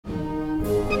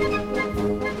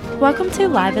Welcome to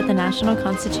Live at the National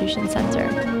Constitution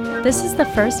Center. This is the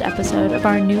first episode of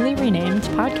our newly renamed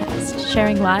podcast,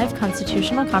 sharing live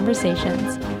constitutional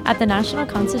conversations at the National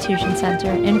Constitution Center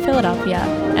in Philadelphia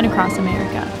and across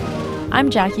America.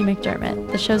 I'm Jackie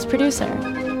McDermott, the show's producer.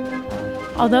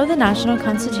 Although the National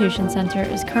Constitution Center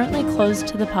is currently closed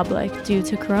to the public due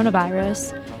to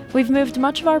coronavirus, we've moved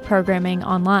much of our programming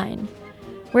online.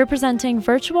 We're presenting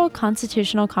virtual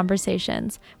constitutional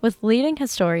conversations with leading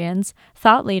historians,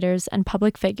 thought leaders, and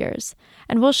public figures,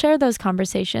 and we'll share those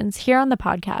conversations here on the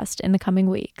podcast in the coming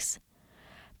weeks.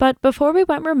 But before we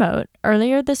went remote,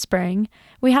 earlier this spring,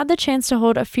 we had the chance to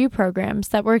hold a few programs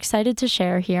that we're excited to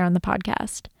share here on the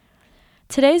podcast.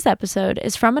 Today's episode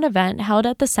is from an event held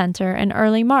at the center in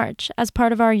early March as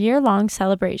part of our year-long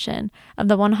celebration of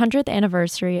the 100th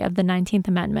anniversary of the 19th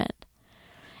Amendment.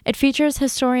 It features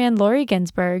historian Laurie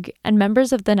Ginsberg and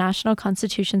members of the National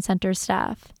Constitution Center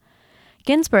staff.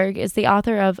 Ginsberg is the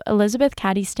author of Elizabeth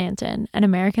Cady Stanton, An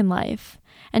American Life,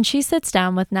 and she sits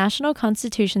down with National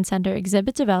Constitution Center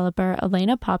exhibit developer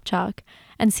Elena Popchak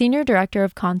and Senior Director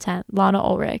of Content Lana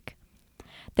Ulrich.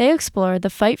 They explore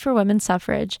the fight for women's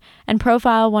suffrage and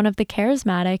profile one of the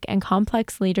charismatic and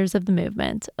complex leaders of the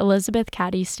movement, Elizabeth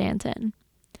Cady Stanton.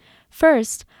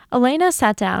 First, Elena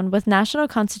sat down with National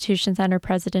Constitution Center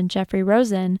President Jeffrey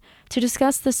Rosen to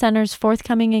discuss the center's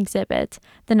forthcoming exhibit,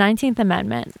 The 19th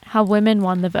Amendment, How Women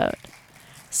Won the Vote.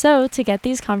 So, to get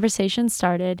these conversations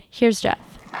started, here's Jeff.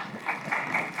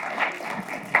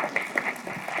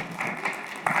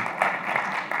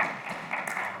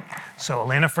 So,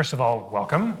 Elena, first of all,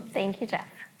 welcome. Thank you, Jeff.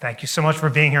 Thank you so much for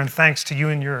being here, and thanks to you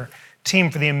and your team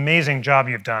for the amazing job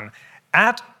you've done.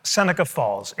 At Seneca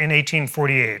Falls in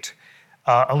 1848,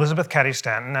 Elizabeth Cady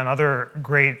Stanton and other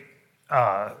great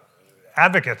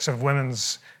advocates of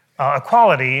women's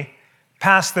equality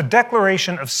passed the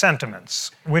Declaration of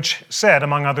Sentiments, which said,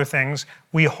 among other things,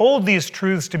 "We hold these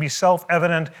truths to be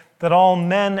self-evident that all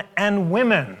men and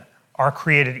women are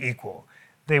created equal."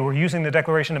 They were using the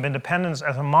Declaration of Independence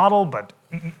as a model, but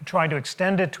trying to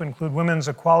extend it to include women's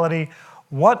equality.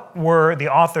 What were the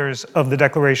authors of the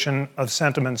Declaration of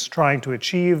Sentiments trying to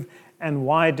achieve, and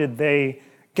why did they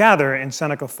gather in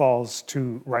Seneca Falls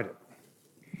to write it?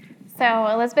 So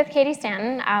Elizabeth Cady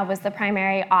Stanton was the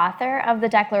primary author of the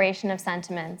Declaration of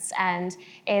Sentiments, and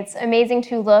it's amazing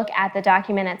to look at the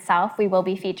document itself. We will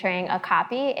be featuring a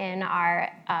copy in our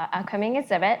upcoming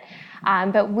exhibit,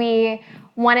 but we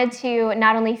wanted to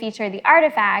not only feature the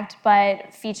artifact,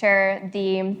 but feature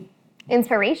the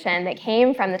inspiration that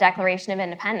came from the Declaration of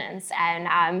Independence.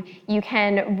 And you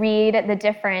can read the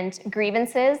different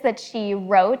grievances that she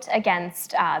wrote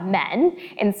against men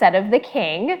instead of the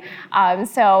king.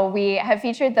 So we have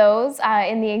featured those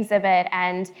in the exhibit,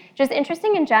 and just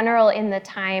interesting in general in the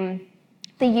time,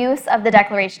 the use of the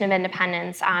Declaration of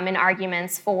Independence in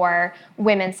arguments for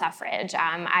women's suffrage.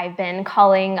 I've been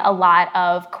culling a lot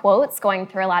of quotes, going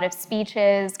through a lot of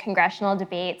speeches, congressional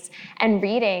debates, and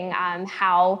reading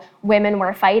how women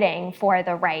were fighting for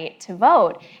the right to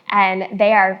vote. And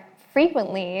they are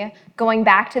frequently going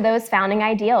back to those founding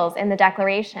ideals in the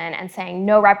Declaration and saying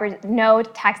no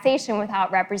taxation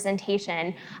without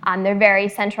representation. They're very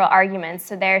central arguments.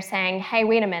 So they're saying, hey,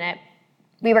 wait a minute,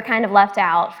 we were kind of left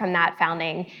out from that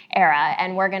founding era,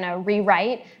 and we're going to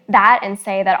rewrite that and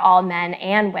say that all men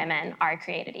and women are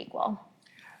created equal.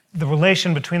 The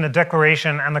relation between the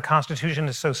Declaration and the Constitution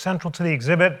is so central to the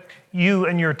exhibit. You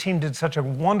and your team did such a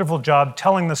wonderful job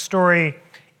telling the story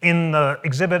in the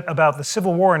exhibit about the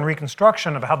Civil War and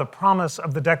Reconstruction, of how the promise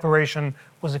of the Declaration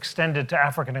was extended to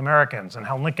African Americans, and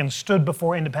how Lincoln stood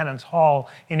before Independence Hall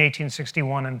in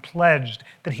 1861 and pledged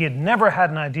that he had never had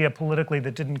an idea politically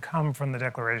that didn't come from the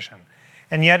Declaration.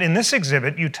 And yet in this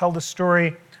exhibit, you tell the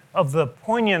story of the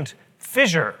poignant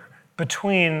fissure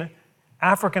between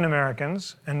African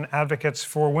Americans and advocates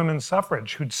for women's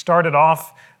suffrage who'd started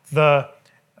off the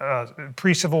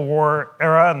pre-Civil War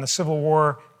era and the Civil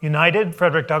War united.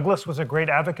 Frederick Douglass was a great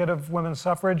advocate of women's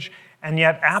suffrage, and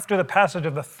yet after the passage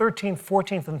of the 13th,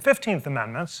 14th, and 15th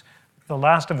Amendments, the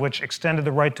last of which extended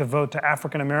the right to vote to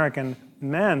African American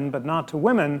men, but not to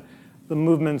women, the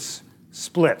movements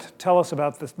split. Tell us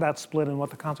about that split and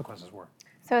what the consequences were.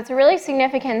 So it's a really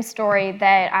significant story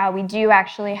that we do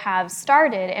actually have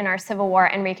started in our Civil War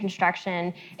and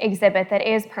Reconstruction exhibit that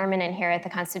is permanent here at the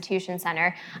Constitution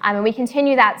Center. And we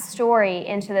continue that story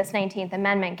into this 19th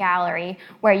Amendment gallery,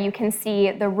 where you can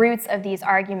see the roots of these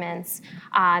arguments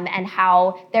and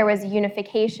how there was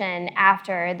unification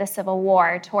after the Civil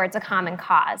War towards a common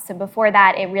cause. So before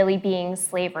that, it really being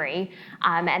slavery,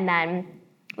 and then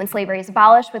When slavery is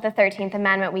abolished with the 13th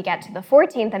Amendment, we get to the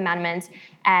 14th Amendment,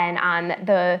 and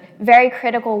the very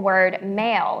critical word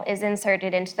male is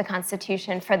inserted into the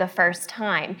Constitution for the first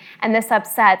time. And this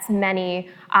upsets many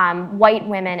white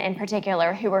women in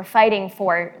particular who were fighting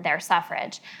for their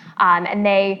suffrage. And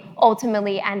they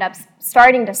ultimately end up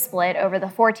starting to split over the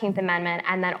 14th Amendment,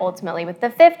 and then ultimately with the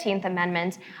 15th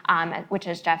Amendment, which,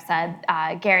 as Jeff said,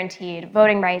 guaranteed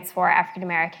voting rights for African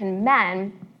American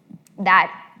men.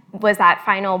 That was that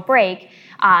final break,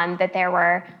 that there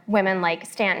were women like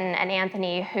Stanton and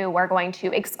Anthony who were going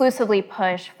to exclusively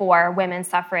push for women's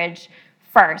suffrage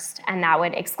first, and that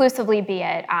would exclusively be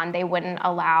it. They wouldn't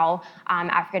allow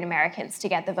African Americans to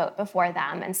get the vote before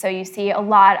them. And so you see a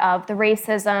lot of the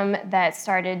racism that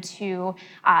started to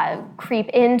creep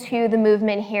into the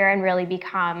movement here and really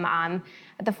become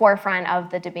at the forefront of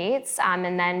the debates,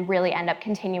 and then really end up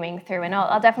continuing through. And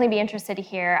I'll definitely be interested to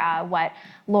hear what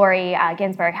Lori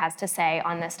Ginsburg has to say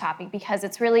on this topic, because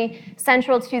it's really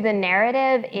central to the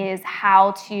narrative is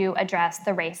how to address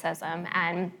the racism.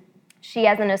 And she,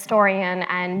 as an historian,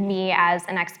 and me as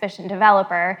an exhibition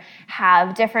developer,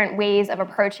 have different ways of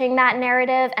approaching that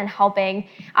narrative and helping,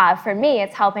 for me,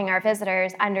 it's helping our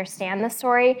visitors understand the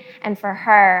story, and for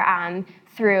her,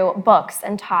 through books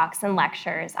and talks and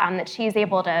lectures, that she's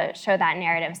able to show that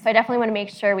narrative. So I definitely want to make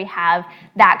sure we have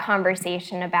that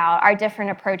conversation about our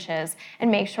different approaches and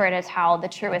make sure to tell the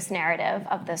truest narrative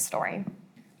of this story.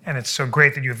 And it's so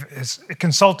great that you've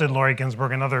consulted Lori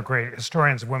Ginsburg and other great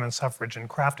historians of women's suffrage in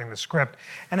crafting the script.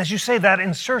 And as you say, that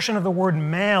insertion of the word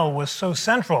male was so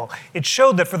central. It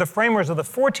showed that for the framers of the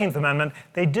 14th Amendment,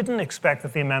 they didn't expect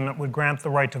that the amendment would grant the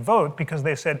right to vote, because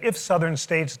they said if southern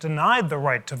states denied the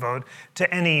right to vote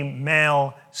to any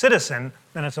male citizen,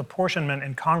 then its apportionment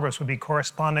in Congress would be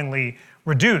correspondingly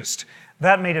reduced.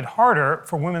 That made it harder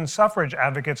for women's suffrage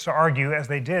advocates to argue, as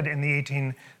they did in the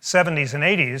 1870s and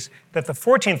 80s, that the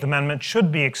 14th Amendment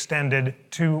should be extended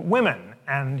to women.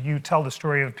 And you tell the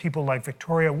story of people like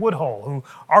Victoria Woodhull, who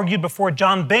argued before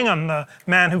John Bingham, the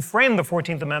man who framed the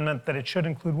 14th Amendment, that it should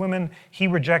include women. He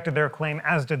rejected their claim,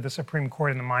 as did the Supreme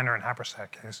Court in the Minor and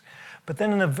Haversack case. But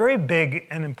then in a very big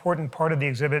and important part of the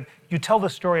exhibit, you tell the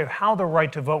story of how the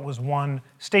right to vote was won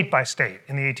state by state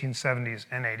in the 1870s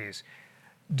and 80s.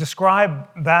 Describe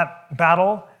that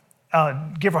battle.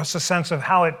 Give us a sense of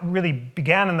how it really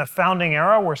began in the founding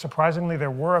era, where surprisingly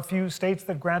there were a few states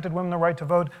that granted women the right to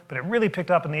vote, but it really picked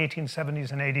up in the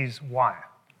 1870s and 80s. Why?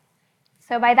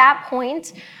 So by that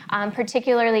point,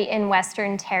 particularly in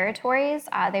Western territories,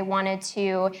 they wanted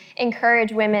to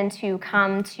encourage women to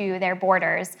come to their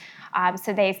borders.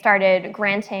 So they started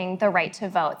granting the right to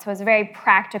vote. So it was a very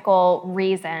practical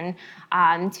reason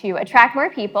to attract more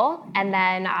people, and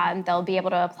then they'll be able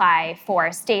to apply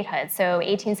for statehood. So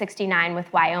 1869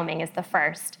 with Wyoming is the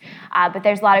first. But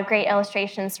there's a lot of great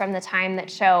illustrations from the time that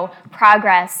show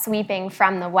progress sweeping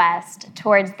from the west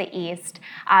towards the east.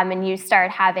 And you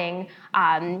start having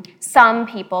some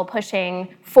people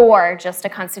pushing for just a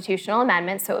constitutional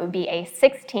amendment, so it would be a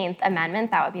 16th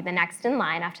Amendment. That would be the next in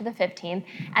line after the 15th.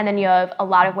 And then you have a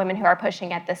lot of women who are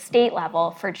pushing at the state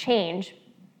level for change,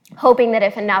 hoping that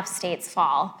if enough states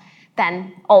fall,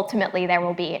 then ultimately there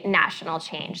will be national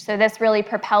change. So this really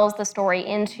propels the story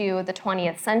into the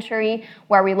 20th century,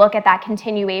 where we look at that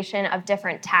continuation of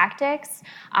different tactics,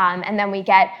 and then we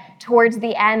get towards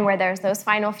the end where there's those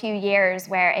final few years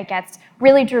where it gets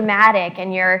really dramatic,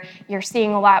 and you're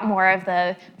seeing a lot more of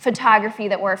the photography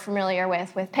that we're familiar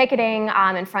with picketing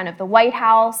in front of the White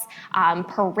House,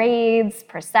 parades,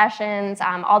 processions,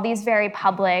 all these very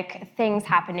public things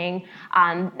happening.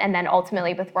 And then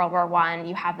ultimately with World War I,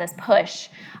 you have this push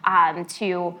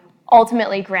to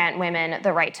ultimately grant women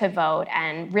the right to vote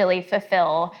and really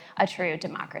fulfill a true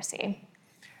democracy.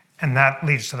 And that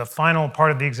leads to the final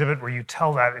part of the exhibit, where you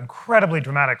tell that incredibly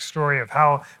dramatic story of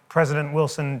how President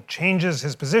Wilson changes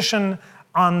his position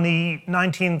on the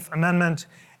 19th Amendment,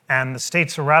 and the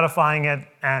states are ratifying it,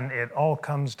 and it all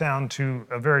comes down to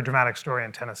a very dramatic story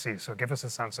in Tennessee. So give us a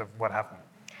sense of what happened.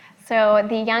 So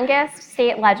the youngest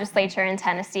state legislature in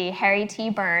Tennessee, Harry T.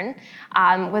 Byrne,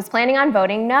 was planning on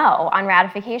voting no on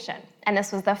ratification. And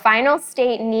this was the final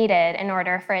state needed in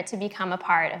order for it to become a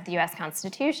part of the US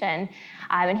Constitution.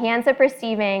 And he ends up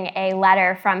receiving a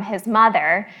letter from his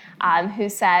mother who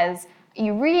says,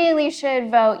 you really should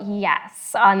vote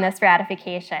yes on this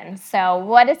ratification. So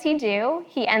what does he do?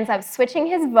 He ends up switching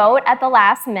his vote at the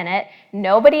last minute.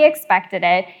 Nobody expected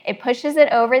it. It pushes it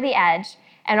over the edge,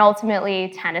 and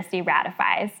ultimately Tennessee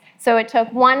ratifies. So it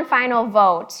took one final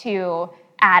vote to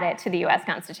add it to the US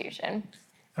Constitution.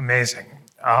 Amazing.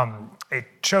 It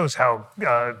shows how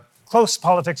close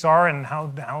politics are and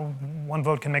how one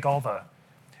vote can make all the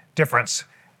difference.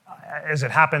 as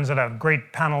it happens, at a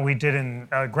great panel we did in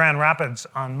Grand Rapids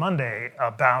on Monday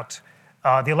about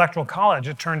the Electoral College,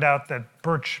 it turned out that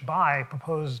Birch Bayh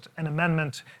proposed an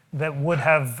amendment that would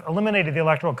have eliminated the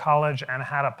Electoral College and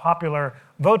had a popular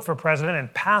vote for president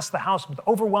and passed the House with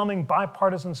overwhelming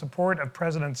bipartisan support of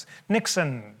Presidents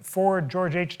Nixon, Ford,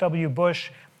 George H.W. Bush,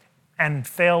 and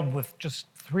failed with just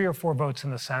 3 or 4 votes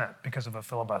in the Senate because of a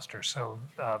filibuster. So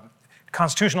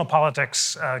constitutional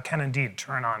politics can indeed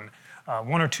turn on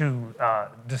 1 or 2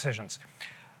 decisions.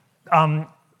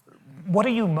 What are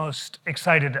you most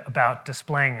excited about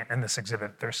displaying in this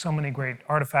exhibit? There's so many great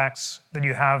artifacts that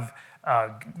you have.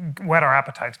 Whet our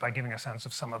appetites by giving a sense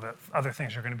of some of the other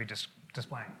things you're going to be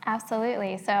displaying.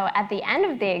 Absolutely. So at the end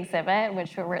of the exhibit,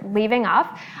 which we're leaving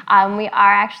off, we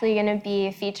are actually going to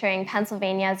be featuring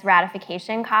Pennsylvania's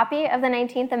ratification copy of the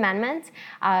 19th Amendment.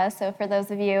 So for those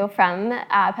of you from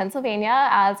Pennsylvania,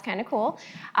 it's kind of cool.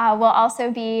 We'll also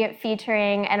be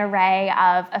featuring an array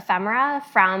of ephemera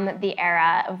from the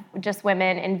era of just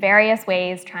women in various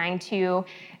ways trying to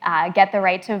get the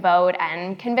right to vote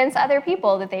and convince other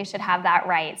people that they should have that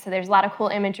right. So there's a lot of cool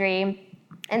imagery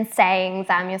and sayings.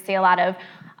 You'll see a lot of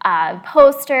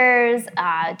posters,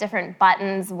 different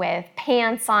buttons with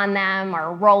pants on them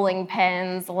or rolling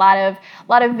pins, a lot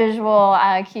of visual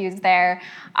cues there.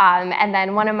 And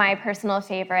then one of my personal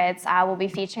favorites will be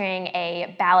featuring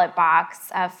a ballot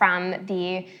box from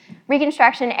the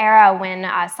Reconstruction era when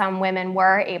some women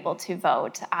were able to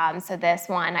vote. So this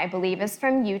one, I believe, is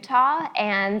from Utah,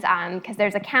 and because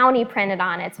there's a county printed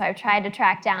on it, so I've tried to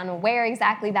track down where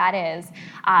exactly that is.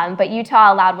 But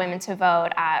Utah allowed women to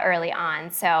vote early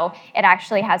on, so it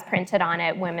actually has printed on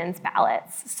it women's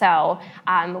ballots. So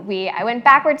I went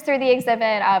backwards through the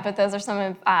exhibit, but those are some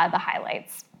of the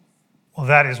highlights. Well,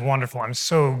 that is wonderful. I'm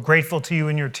so grateful to you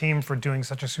and your team for doing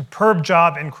such a superb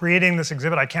job in creating this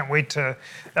exhibit. I can't wait to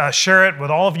share it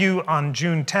with all of you on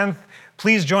June 10th.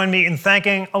 Please join me in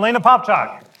thanking Elena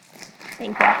Popchak.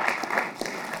 Thank you.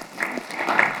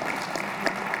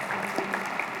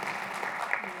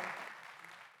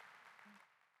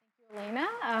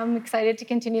 I'm excited to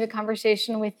continue the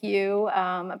conversation with you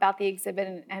about the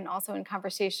exhibit and also in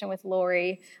conversation with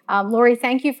Lori. Lori,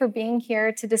 thank you for being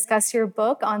here to discuss your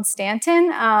book on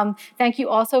Stanton. Thank you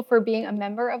also for being a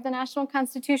member of the National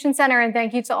Constitution Center, and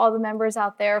thank you to all the members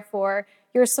out there for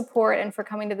your support and for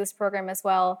coming to this program as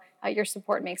well. Your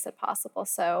support makes it possible,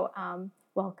 so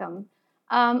welcome.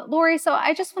 Lori, so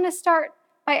I just want to start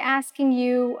by asking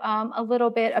you a little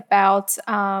bit about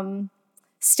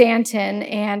Stanton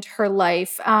and her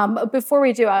life. Before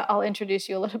we do, I'll introduce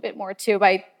you a little bit more too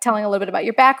by telling a little bit about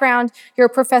your background. You're a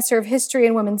professor of history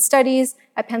and women's studies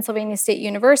at Pennsylvania State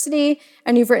University,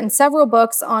 and you've written several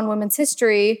books on women's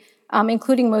history,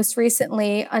 including most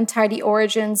recently Untidy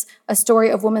Origins, A Story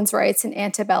of Women's Rights in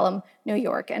Antebellum, New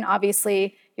York. And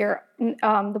obviously,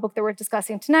 the book that we're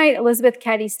discussing tonight, Elizabeth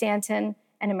Cady Stanton,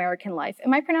 An American Life.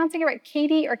 Am I pronouncing it right?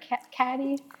 Katie or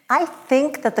Cady? I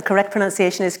think that the correct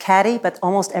pronunciation is Cady, but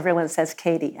almost everyone says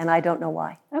Katie, and I don't know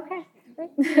why. Okay.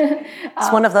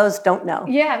 It's one of those don't know.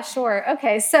 Yeah, sure.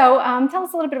 Okay, so tell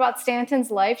us a little bit about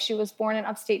Stanton's life. She was born in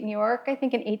upstate New York, I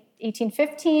think in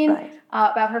 1815, right.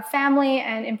 About her family,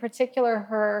 and in particular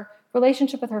her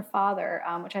relationship with her father,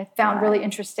 which I found really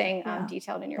interesting,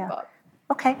 detailed in your book.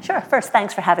 Okay, sure. First,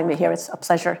 thanks for having me here. It's a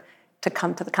pleasure to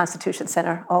come to the Constitution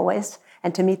Center always,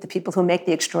 and to meet the people who make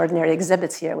the extraordinary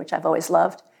exhibits here, which I've always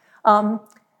loved.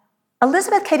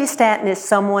 Elizabeth Cady Stanton is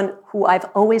someone who I've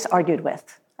always argued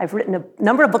with. I've written a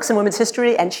number of books in women's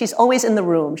history, and she's always in the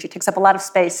room. She takes up a lot of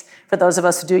space for those of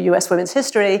us who do U.S. women's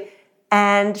history,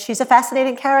 and she's a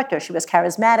fascinating character. She was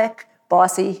charismatic,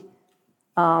 bossy,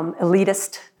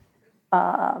 elitist,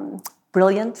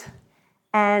 brilliant,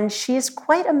 and she is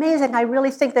quite amazing. I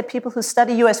really think that people who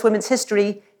study U.S. women's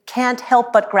history can't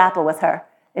help but grapple with her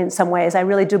in some ways. I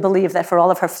really do believe that for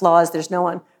all of her flaws, there's no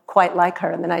one quite like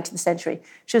her in the 19th century.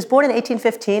 She was born in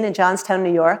 1815 in Johnstown,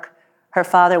 New York. Her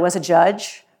father was a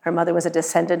judge. Her mother was a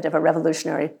descendant of a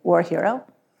Revolutionary War hero.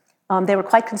 They were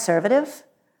quite conservative,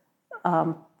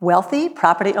 wealthy,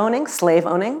 property-owning,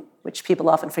 slave-owning, which people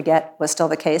often forget was still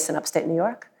the case in upstate New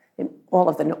York, in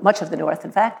much of the North,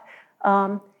 in fact.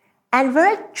 And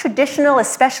very traditional,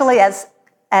 especially as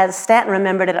Stanton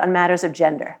remembered it on matters of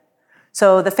gender.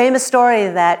 So the famous story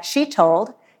that she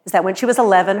told is that when she was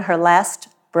 11, her last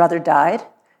brother died,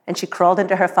 and she crawled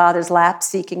into her father's lap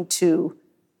seeking to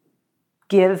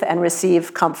give and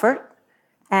receive comfort.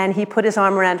 And he put his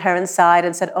arm around her and sighed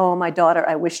and said, "Oh, my daughter,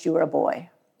 I wished you were a boy."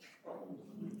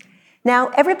 Now,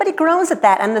 everybody groans at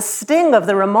that, and the sting of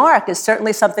the remark is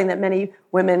certainly something that many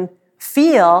women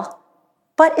feel,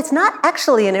 but it's not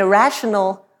actually an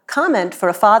irrational comment for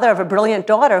a father of a brilliant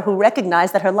daughter who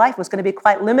recognized that her life was going to be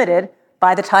quite limited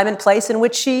by the time and place in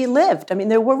which she lived. I mean,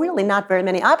 there were really not very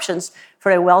many options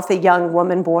for a wealthy young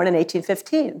woman born in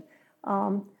 1815.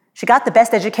 She got the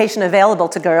best education available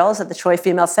to girls at the Troy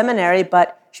Female Seminary,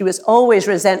 but she was always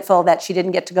resentful that she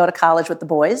didn't get to go to college with the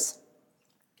boys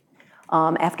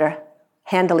after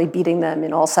handily beating them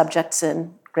in all subjects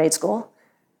in grade school.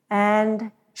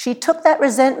 And she took that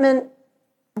resentment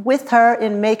with her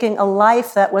in making a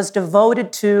life that was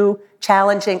devoted to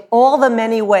challenging all the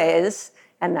many ways,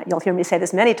 and you'll hear me say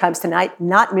this many times tonight,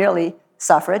 not merely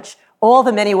suffrage, all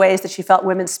the many ways that she felt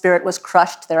women's spirit was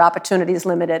crushed, their opportunities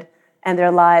limited, and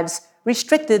their lives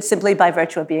restricted simply by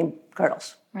virtue of being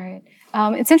girls. Right.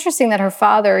 It's interesting that her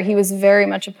father, he was very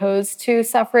much opposed to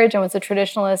suffrage and was a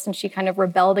traditionalist, and she kind of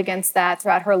rebelled against that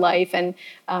throughout her life. And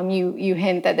you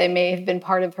hint that they may have been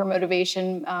part of her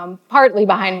motivation, partly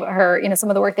behind her, some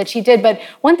of the work that she did. But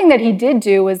one thing that he did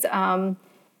do was,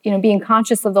 being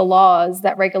conscious of the laws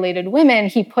that regulated women,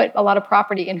 he put a lot of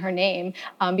property in her name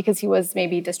because he was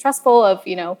maybe distrustful of,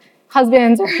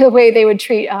 husbands or the way they would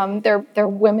treat their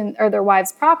women or their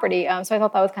wives' property. So I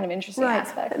thought that was kind of an interesting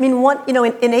aspect. I mean, in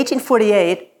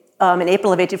 1848, in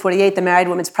April of 1848, the Married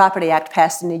Women's Property Act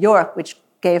passed in New York, which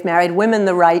gave married women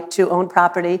the right to own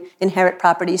property, inherit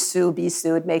property, sue, be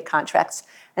sued, make contracts,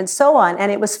 and so on. And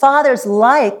it was fathers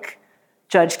like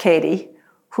Judge Cady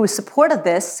who supported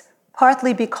this,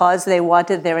 partly because they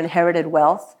wanted their inherited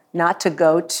wealth not to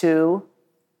go to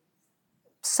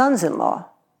sons-in-law.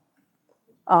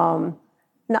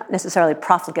 Not necessarily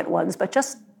profligate ones, but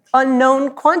just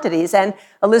unknown quantities. And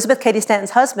Elizabeth Cady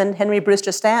Stanton's husband, Henry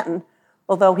Brewster Stanton,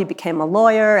 although he became a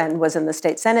lawyer and was in the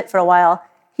state Senate for a while,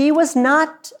 he was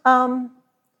not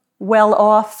well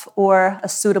off or a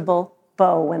suitable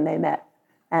beau when they met.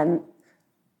 And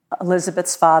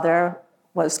Elizabeth's father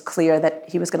was clear that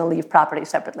he was going to leave property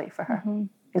separately for her,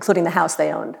 including the house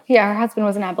they owned. Yeah, her husband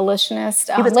was an abolitionist.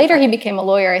 Later, he became a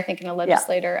lawyer, I think, and a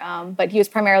legislator, but he was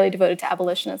primarily devoted to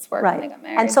abolitionist work when they got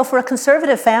married. And so for a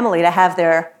conservative family to have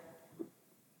their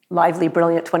lively,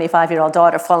 brilliant 25-year-old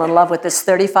daughter fall in love with this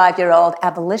 35-year-old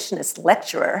abolitionist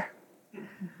lecturer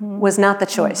was not the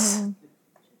choice.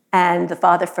 And the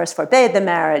father first forbade the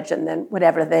marriage, and then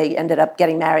whatever, they ended up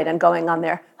getting married and going on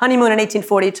their honeymoon in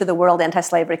 1840 to the World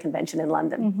Anti-Slavery Convention in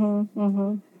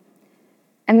London.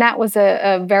 And that was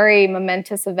a very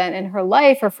momentous event in her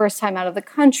life. Her first time out of the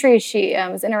country, she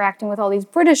was interacting with all these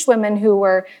British women who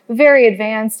were very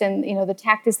advanced in the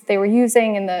tactics that they were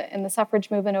using in the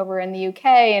suffrage movement over in the UK,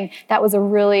 and that was a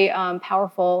really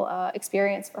powerful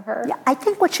experience for her. Yeah, I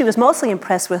think what she was mostly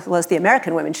impressed with was the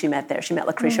American women she met there. She met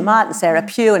Lucretia Mott and Sarah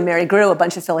Pugh and Mary Grew, a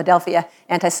bunch of Philadelphia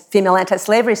female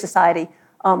anti-slavery society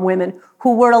women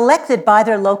who were elected by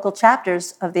their local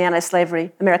chapters of the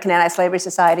American Anti-Slavery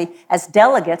Society as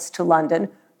delegates to London.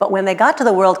 But when they got to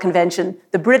the World Convention,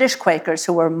 the British Quakers,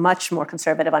 who were much more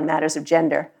conservative on matters of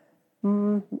gender,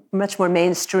 much more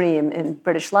mainstream in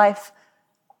British life,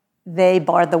 they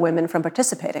barred the women from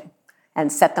participating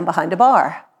and set them behind a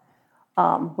bar,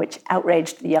 which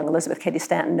outraged the young Elizabeth Cady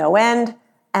Stanton no end,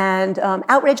 and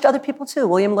outraged other people too.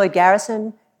 William Lloyd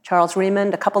Garrison, Charles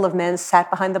Remond, a couple of men sat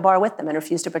behind the bar with them and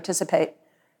refused to participate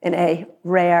in a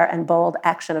rare and bold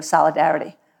action of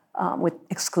solidarity with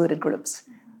excluded groups.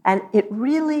 And it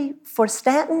really, for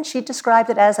Stanton, she described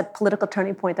it as a political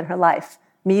turning point in her life,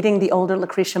 meeting the older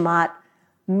Lucretia Mott,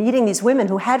 meeting these women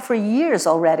who had for years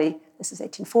already, this is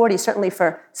 1840, certainly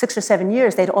for 6 or 7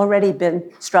 years, they'd already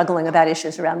been struggling about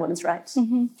issues around women's rights.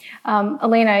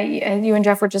 Elena, you and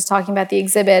Jeff were just talking about the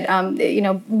exhibit.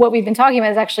 What we've been talking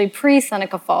about is actually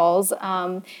pre-Seneca Falls,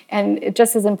 and it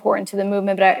just as important to the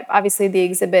movement, but obviously the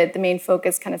exhibit, the main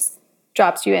focus kind of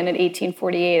drops you in at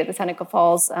 1848 at the Seneca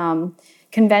Falls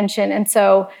Convention. And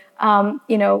so,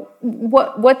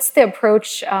 what's the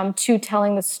approach to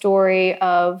telling the story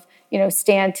of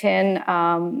Stanton,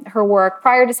 her work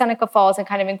prior to Seneca Falls, and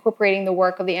kind of incorporating the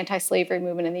work of the anti-slavery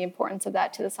movement and the importance of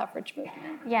that to the suffrage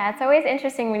movement? Yeah, it's always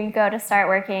interesting when you go to start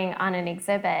working on an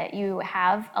exhibit. You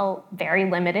have a very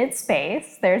limited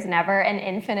space. There's never an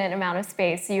infinite amount of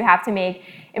space. So you have to make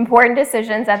important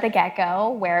decisions at the get-go.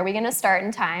 Where are we going to start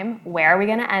in time? Where are we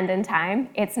going to end in time?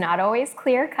 It's not always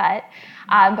clear-cut.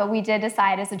 But we did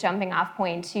decide as a jumping off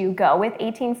point to go with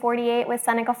 1848 with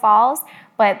Seneca Falls,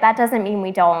 but that doesn't mean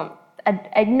we don't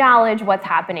acknowledge what's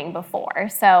happening before.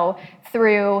 So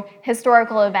through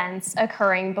historical events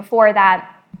occurring before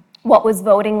that, what was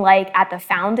voting like at the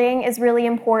founding is really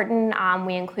important.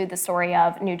 We include the story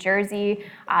of New Jersey.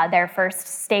 Their first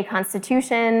state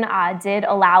constitution did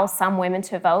allow some women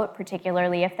to vote,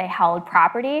 particularly if they held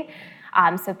property,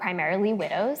 so primarily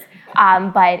widows.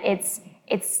 But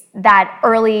it's that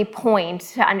early point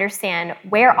to understand,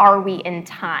 where are we in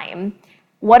time?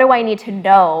 What do I need to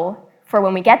know for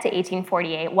when we get to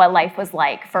 1848, what life was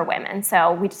like for women?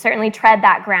 So we certainly tread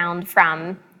that ground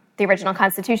from the original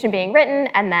Constitution being written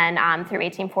and then through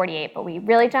 1848, but we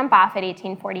really jump off at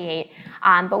 1848.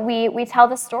 But we tell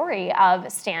the story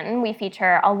of Stanton. We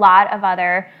feature a lot of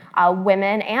other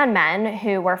women and men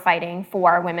who were fighting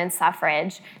for women's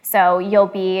suffrage. So you'll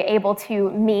be able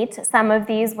to meet some of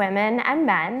these women and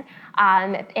men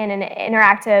in an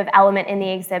interactive element in the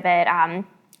exhibit,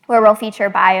 where we'll feature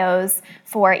bios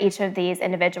for each of these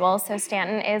individuals. So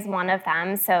Stanton is one of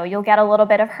them. So you'll get a little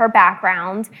bit of her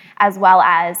background as well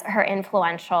as her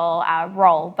influential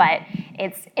role. But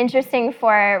it's interesting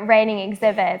for writing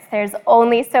exhibits. There's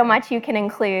only so much you can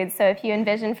include. So if you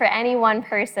envision for any one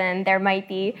person, there might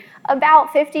be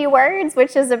about 50 words,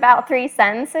 which is about 3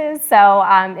 sentences. So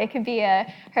it could be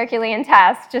a Herculean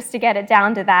task just to get it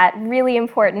down to that really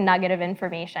important nugget of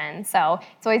information. So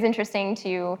it's always interesting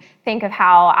to think of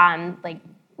how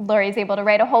Lori's able to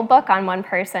write a whole book on one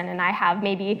person, and I have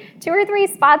maybe 2 or 3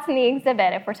 spots in the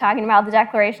exhibit if we're talking about the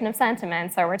Declaration of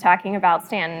Sentiments or we're talking about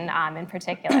Stanton in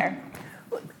particular.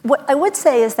 What I would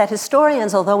say is that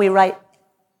historians, although we write,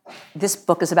 this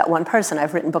book is about one person,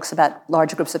 I've written books about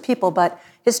large groups of people, but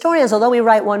historians, although we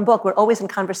write one book, we're always in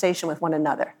conversation with one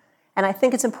another. And I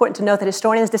think it's important to note that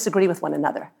historians disagree with one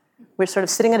another. We're sort of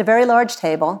sitting at a very large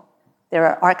table. There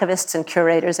are archivists and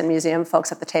curators and museum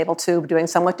folks at the table too, doing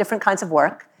somewhat different kinds of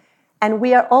work. And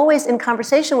we are always in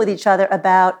conversation with each other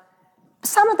about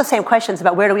some of the same questions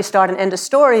about where do we start and end a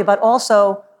story, but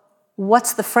also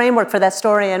what's the framework for that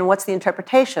story and what's the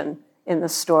interpretation in the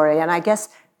story. And I guess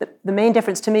the main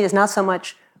difference to me is not so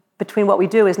much between what we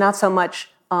do is not so much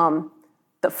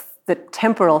the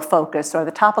temporal focus or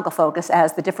the topical focus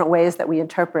as the different ways that we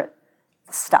interpret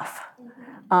stuff.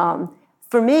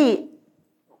 For me,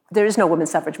 there is no women's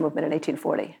suffrage movement in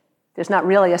 1840. There's not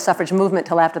really a suffrage movement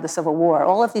till after the Civil War.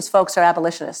 All of these folks are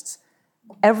abolitionists.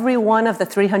 Every one of the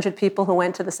 300 people who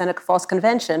went to the Seneca Falls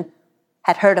Convention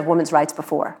had heard of women's rights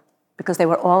before, because they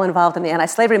were all involved in the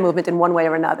anti-slavery movement in one way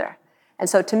or another. And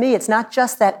so to me, it's not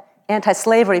just that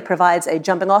anti-slavery provides a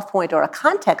jumping-off point or a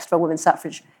context for women's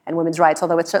suffrage and women's rights,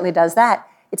 although it certainly does that.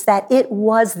 It's that it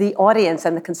was the audience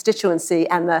and the constituency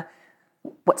and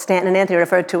what Stanton and Anthony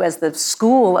referred to as the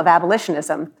school of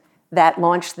abolitionism that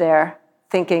launched their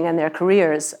thinking and their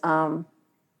careers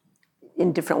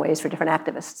in different ways for different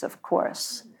activists, of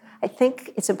course. I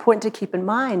think it's important to keep in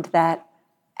mind that,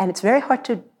 and it's very hard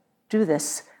to do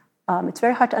this, it's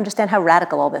very hard to understand how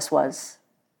radical all this was.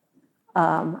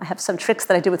 I have some tricks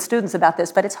that I do with students about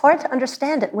this, but it's hard to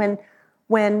understand it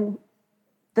when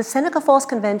the Seneca Falls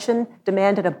Convention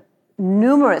demanded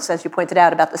numerous, as you pointed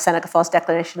out, about the Seneca Falls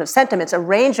Declaration of Sentiments, a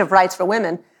range of rights for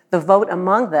women, the vote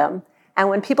among them, and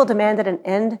when people demanded an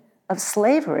end of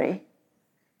slavery,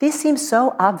 these seem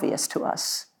so obvious to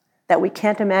us that we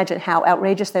can't imagine how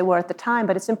outrageous they were at the time,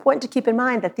 but it's important to keep in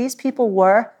mind that these people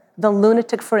were the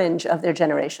lunatic fringe of their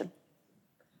generation.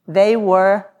 They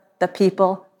were the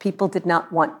people did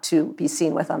not want to be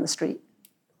seen with on the street.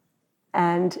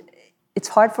 And it's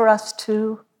hard for us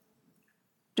to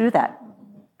do that,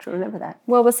 to remember that.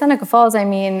 Well, with Seneca Falls, I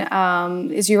mean,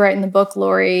 as you write in the book,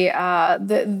 Lori,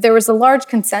 there was a large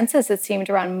consensus, it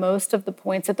seemed, around most of the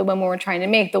points that the women were trying to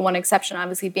make, the one exception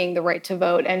obviously being the right to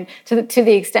vote. And to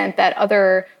the extent that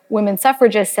other women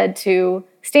suffragists said to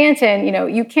Stanton,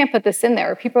 you can't put this in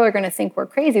there. People are going to think we're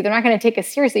crazy. They're not going to take us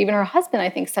seriously. Even her husband, I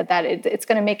think, said that. It's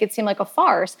going to make it seem like a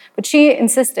farce. But she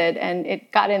insisted, and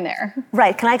it got in there.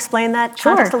 Right. Can I explain that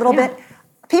context a little bit?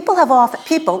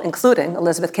 People, including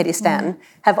Elizabeth Cady Stanton,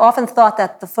 have often thought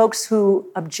that the folks who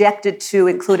objected to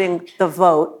including the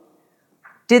vote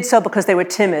did so because they were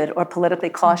timid or politically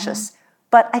cautious.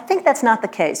 But I think that's not the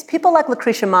case. People like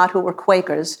Lucretia Mott, who were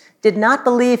Quakers, did not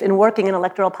believe in working in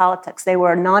electoral politics. They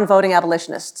were non-voting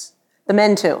abolitionists. The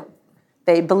men, too.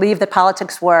 They believed that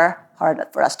politics were, hard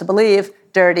for us to believe,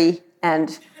 dirty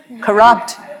and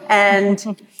corrupt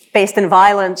and based in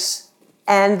violence.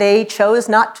 And they chose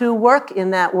not to work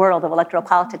in that world of electoral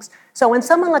politics. So when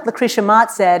someone like Lucretia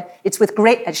Mott said, it's with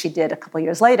great, as she did a couple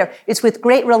years later, it's with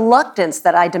great reluctance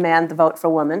that I demand the vote for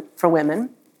women,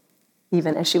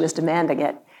 even as she was demanding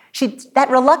it. That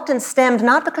reluctance stemmed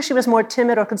not because she was more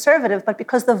timid or conservative, but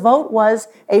because the vote was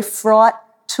a fraught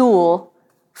tool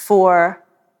for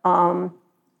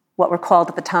what were called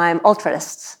at the time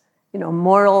ultraists,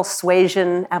 moral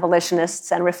suasion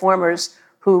abolitionists and reformers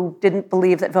who didn't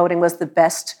believe that voting was the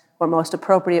best or most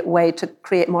appropriate way to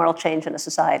create moral change in a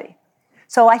society.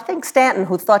 So I think Stanton,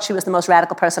 who thought she was the most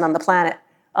radical person on the planet,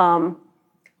 and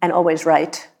always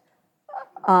right,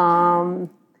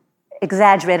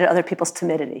 exaggerated other people's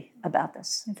timidity about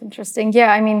this. That's interesting.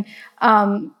 Yeah, I mean,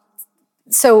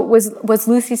 so was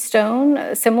Lucy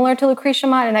Stone similar to Lucretia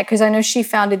Mott in that? Because I know she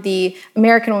founded the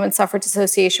American Women's Suffrage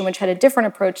Association, which had a different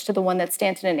approach to the one that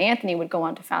Stanton and Anthony would go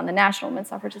on to found, the National Women's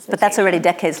Suffrage Association. But that's already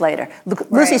decades later.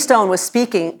 Lucy Stone was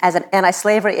speaking as an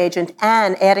anti-slavery agent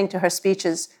and adding to her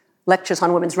speeches lectures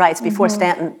on women's rights before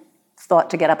Stanton thought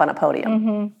to get up on a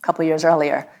podium a couple of years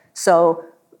earlier. So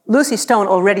Lucy Stone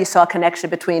already saw a connection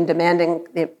between demanding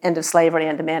the end of slavery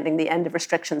and demanding the end of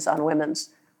restrictions on women's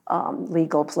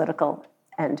legal, political,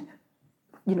 and,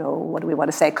 what do we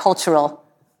want to say, cultural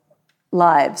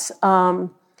lives.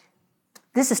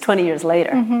 This is 20 years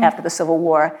later, after the Civil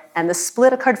War, and the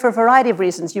split occurred for a variety of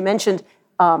reasons. You mentioned,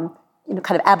 kind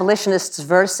of abolitionists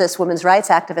versus women's rights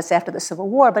activists after the Civil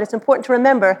War, but it's important to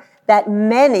remember that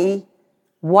many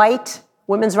white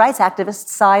women's rights activists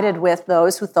sided with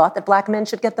those who thought that black men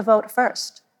should get the vote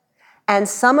first. And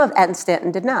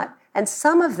Stanton did not. And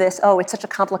some of this, it's such a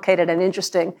complicated and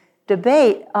interesting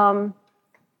debate,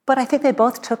 but I think they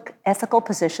both took ethical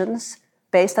positions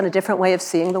based on a different way of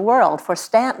seeing the world. For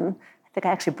Stanton, I think I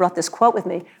actually brought this quote with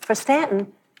me. For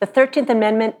Stanton, the 13th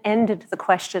Amendment ended the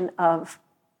question of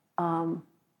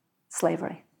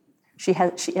slavery. She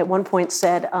at one point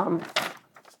said,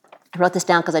 I wrote this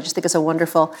down because I just think it's a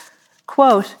wonderful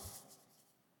quote,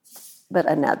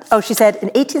 she said, in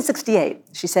 1868,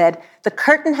 she said, "The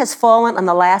curtain has fallen on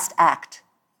the last act."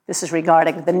 This is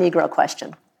regarding the Negro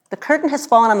question. "The curtain has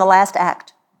fallen on the last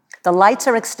act. The lights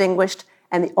are extinguished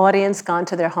and the audience gone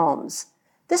to their homes."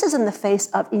 This is in the face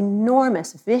of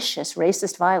enormous, vicious,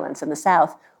 racist violence in the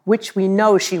South, which we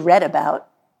know she read about,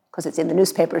 because it's in the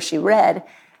newspaper she read.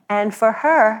 And for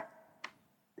her,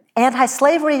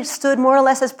 anti-slavery stood more or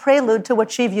less as prelude to what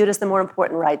she viewed as the more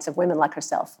important rights of women like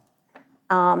herself.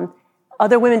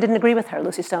 Other women didn't agree with her.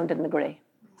 Lucy Stone didn't agree.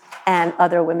 And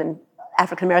other women,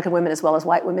 African-American women as well as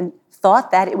white women, thought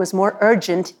that it was more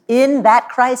urgent in that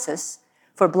crisis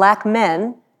for black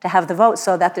men to have the vote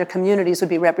so that their communities would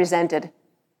be represented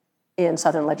in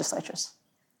Southern legislatures.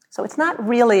 So it's not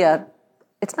really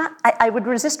I would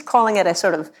resist calling it a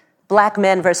sort of black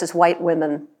men versus white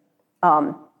women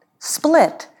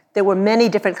split. There were many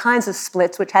different kinds of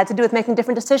splits which had to do with making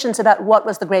different decisions about what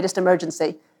was the greatest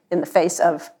emergency in the face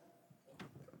of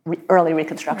early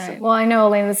Reconstruction. Right. Well, I know,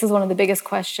 Elena, this is one of the biggest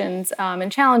questions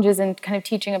and challenges in kind of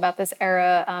teaching about this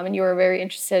era, and you were very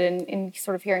interested in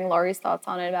sort of hearing Laurie's thoughts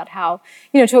on it, about how,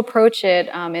 to approach it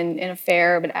in a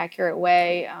fair but accurate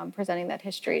way, presenting that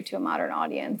history to a modern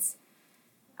audience.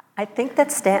 I think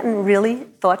that Stanton really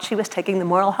thought she was taking the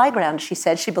moral high ground. She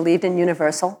said she believed in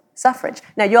universal suffrage.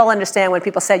 Now, you all understand when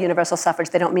people say universal suffrage,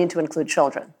 they don't mean to include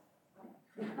children,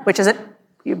 which is it.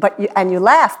 And you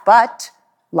laugh, but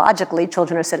logically,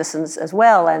 children are citizens as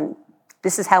well, and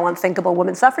this is how unthinkable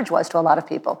women's suffrage was to a lot of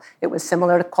people. It was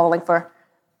similar to calling for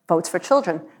votes for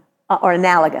children, or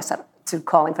analogous to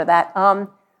calling for that.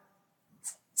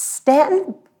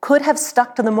 Stanton could have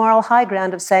stuck to the moral high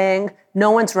ground of saying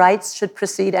no one's rights should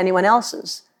precede anyone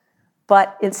else's,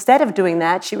 but instead of doing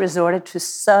that, she resorted to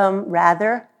some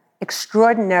rather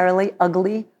extraordinarily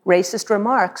ugly racist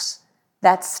remarks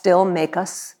that still make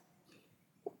us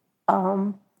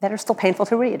that are still painful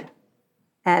to read.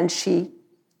 And she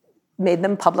made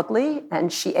them publicly,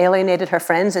 and she alienated her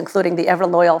friends, including the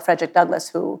ever-loyal Frederick Douglass,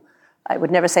 who I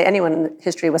would never say anyone in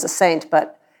history was a saint,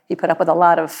 but he put up with a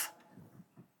lot of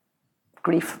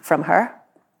grief from her.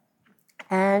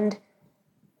 And,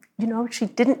 she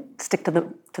didn't stick to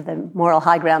the moral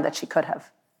high ground that she could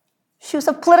have. She was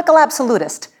a political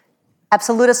absolutist.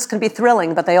 Absolutists can be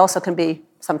thrilling, but they also can be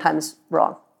sometimes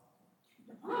wrong.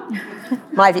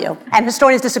 My view. And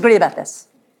historians disagree about this.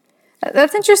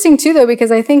 That's interesting, too, though,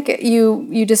 because I think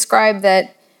you described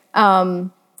that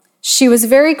she was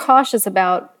very cautious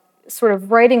about sort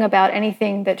of writing about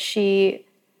anything that she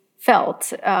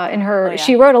felt in her. Oh, yeah.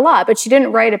 She wrote a lot, but she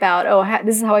didn't write about,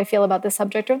 this is how I feel about this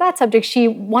subject or that subject. She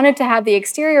wanted to have the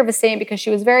exterior of a saint because she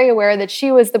was very aware that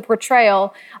she was the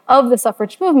portrayal of the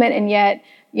suffrage movement, and yet,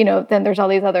 then there's all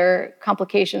these other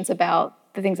complications about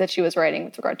the things that she was writing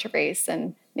with regard to race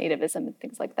and nativism and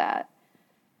things like that.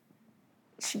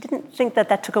 She didn't think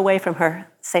that took away from her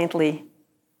saintly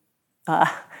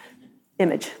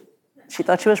image. She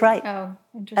thought she was right. Oh,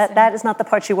 interesting. That is not the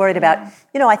part she worried about.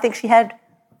 I think she had,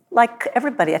 like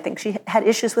everybody, I think she had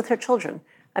issues with her children.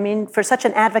 I mean, for such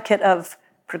an advocate of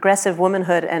progressive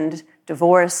womanhood and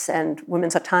divorce and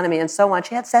women's autonomy and so on,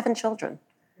 she had 7 children.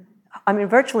 I mean,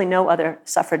 virtually no other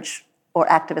suffrage or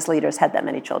activist leaders had that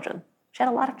many children. She had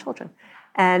a lot of children.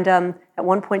 And at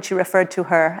one point she referred to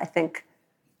her, I think,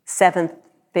 7th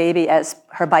baby as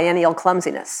her biennial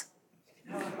clumsiness.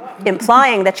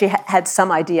 implying that she had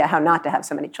some idea how not to have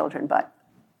so many children, but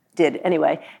did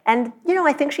anyway. And,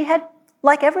 I think she had,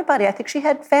 like everybody, I think she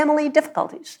had family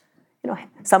difficulties.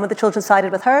 Some of the children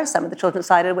sided with her, some of the children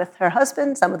sided with her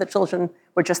husband, some of the children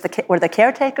were just were the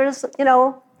caretakers.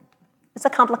 It's a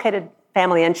complicated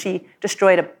family, and she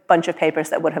destroyed a bunch of papers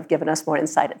that would have given us more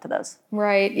insight into those.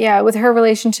 Right, yeah, with her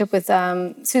relationship with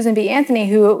Susan B. Anthony,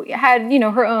 who had,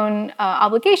 her own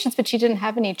obligations, but she didn't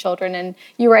have any children. And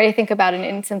you're right, I think about an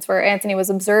instance where Anthony was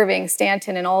observing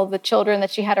Stanton and all of the children that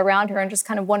she had around her and just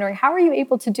kind of wondering, how are you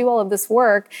able to do all of this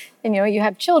work? And, you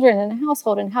have children and a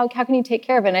household, and how can you take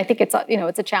care of it? And I think it's,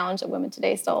 it's a challenge that women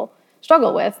today still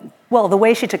struggle with. Well, the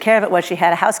way she took care of it was she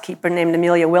had a housekeeper named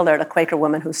Amelia Willard, a Quaker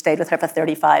woman who stayed with her for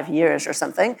 35 years or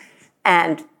something.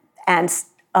 And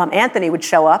Anthony would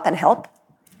show up and help.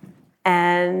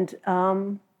 And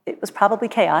it was probably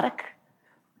chaotic.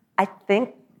 I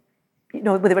think,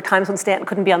 there were times when Stanton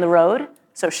couldn't be on the road,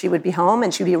 so she would be home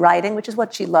and she'd be writing, which is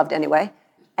what she loved anyway,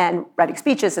 and writing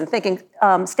speeches and thinking.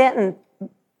 Stanton,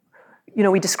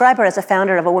 we describe her as a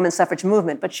founder of a women's suffrage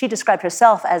movement, but she described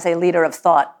herself as a leader of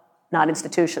thought, not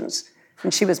institutions.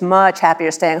 And she was much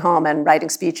happier staying home and writing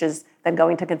speeches than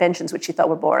going to conventions, which she thought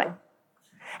were boring.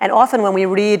 And often when we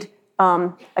read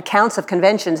accounts of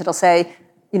conventions, it'll say,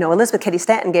 Elizabeth Cady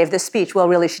Stanton gave this speech. Well,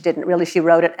 really she didn't. Really she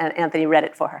wrote it and Anthony read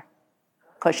it for her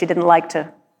because she didn't like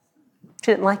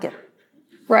it.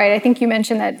 Right, I think you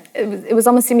mentioned that it was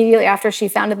almost immediately after she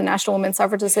founded the National Women's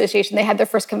Suffrage Association, they had their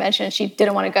first convention and she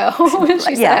didn't want to go.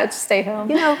 She said, I had to stay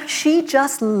home. She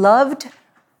just loved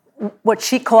what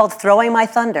she called throwing my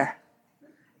thunder.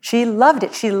 She loved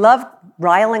it. She loved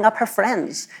riling up her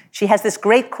friends. She has this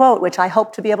great quote, which I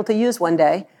hope to be able to use one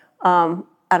day, on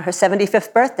her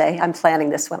 75th birthday. I'm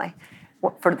planning this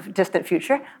for the distant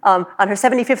future. On her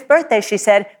 75th birthday, she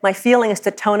said, "My feeling is to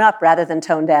tone up rather than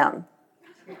tone down,"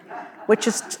 which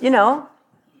is,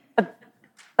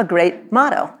 a great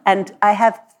motto. And I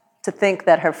have to think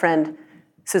that her friend,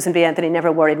 Susan B. Anthony,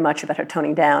 never worried much about her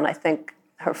toning down. I think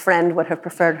her friend would have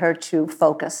preferred her to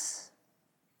focus,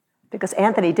 because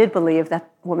Anthony did believe that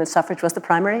women's suffrage was the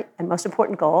primary and most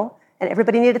important goal, and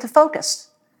everybody needed to focus.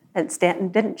 And Stanton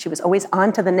didn't. She was always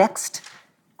on to the next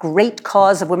great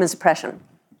cause of women's oppression.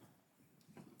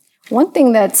 One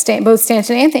thing that both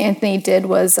Stanton and Anthony did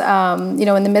was,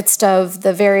 in the midst of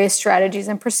the various strategies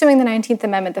in pursuing the 19th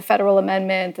Amendment, the federal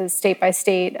amendment, the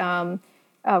state-by-state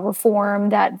reform,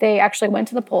 that they actually went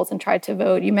to the polls and tried to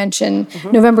vote. You mentioned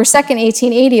November 2nd,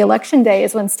 1880, Election Day,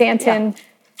 is when Stanton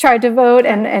tried to vote,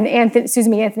 and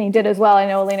Susan B. Anthony did as well. I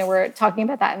know, Elena, we're talking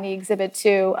about that in the exhibit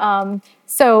too.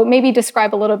 So maybe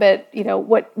describe a little bit,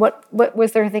 what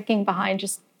was their thinking behind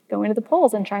just going to the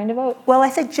polls and trying to vote? Well, I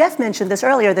think Jeff mentioned this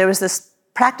earlier. There was this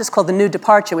practice called the New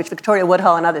Departure, which Victoria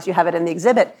Woodhull and others, you have it in the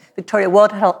exhibit, Victoria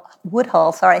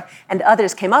Woodhull, and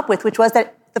others came up with, which was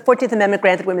that the 14th Amendment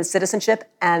granted women citizenship,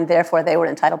 and therefore they were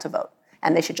entitled to vote,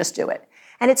 and they should just do it.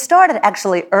 And it started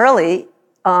actually early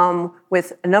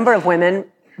with a number of women,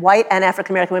 white and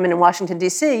African-American women in Washington,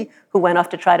 D.C., who went off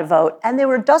to try to vote. And there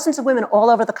were dozens of women all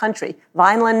over the country.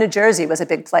 Vineland, New Jersey was a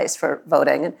big place for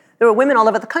voting. And there were women all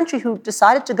over the country who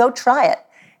decided to go try it.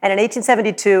 And in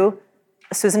 1872,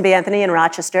 Susan B. Anthony in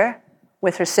Rochester,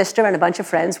 with her sister and a bunch of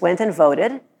friends, went and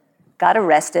voted, got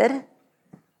arrested,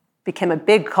 became a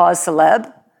big cause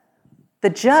celeb. The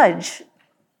judge,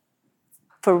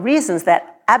 for reasons that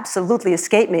absolutely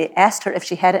escaped me, asked her if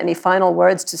she had any final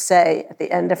words to say at the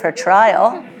end of her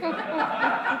trial,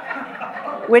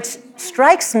 which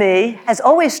has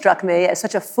always struck me as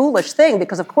such a foolish thing,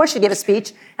 because of course she gave a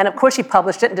speech, and of course she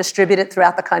published it and distributed it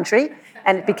throughout the country,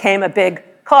 and it became a big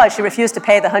cause. She refused to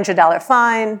pay the $100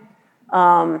 fine,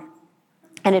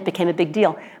 and it became a big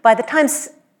deal. By the time,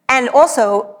 and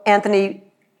also Anthony,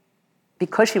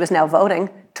 because she was now voting,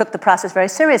 took the process very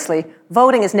seriously.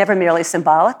 Voting is never merely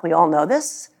symbolic. We all know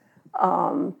this.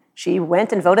 She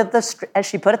went and voted, as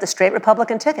she put it, the straight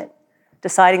Republican ticket,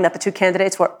 deciding that the two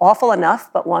candidates were awful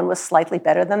enough, but one was slightly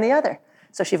better than the other.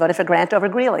 So she voted for Grant over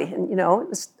Greeley, and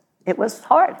it was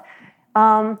hard.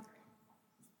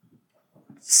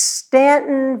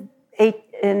 Stanton,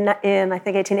 in I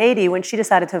think 1880, when she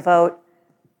decided to vote,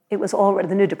 it was already,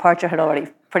 the New Departure had already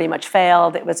pretty much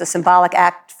failed. It was a symbolic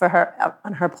act for her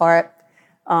on her part.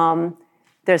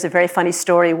 There's a very funny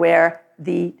story where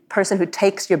the person who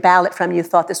takes your ballot from you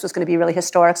thought this was going to be really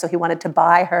historic, so he wanted to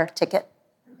buy her ticket.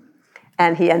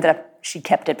 And she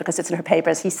kept it because it's in her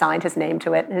papers. He signed his name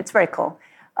to it, and it's very cool.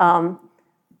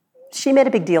 She made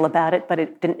a big deal about it, but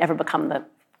it didn't ever become the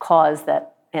cause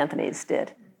that Anthony's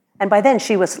did. And by then,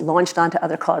 she was launched onto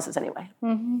other causes anyway.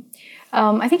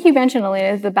 I think you mentioned,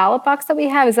 Elena, the ballot box that we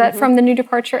have. Is that from the New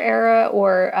Departure era,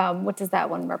 or what does that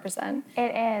one represent?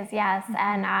 It is, yes.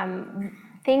 And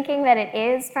thinking that it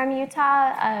is from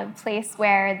Utah, a place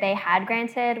where they had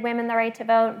granted women the right to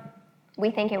vote, we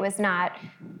think it was not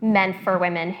meant for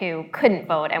women who couldn't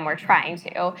vote and were trying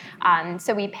to.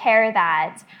 So we pair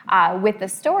that with the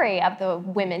story of the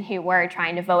women who were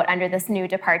trying to vote under this New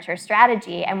Departure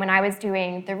strategy. And when I was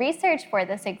doing the research for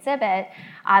this exhibit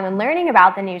and learning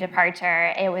about the New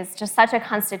Departure, it was just such a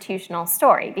constitutional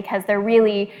story, because they're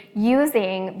really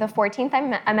using the 14th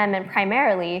Amendment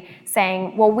primarily,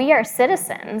 saying, well, we are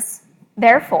citizens,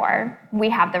 therefore we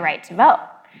have the right to vote.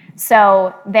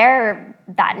 So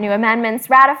that new amendment's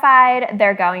ratified,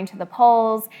 they're going to the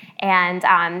polls and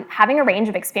having a range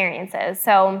of experiences.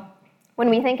 So when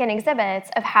we think in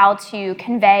exhibits of how to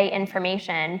convey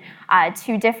information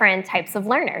to different types of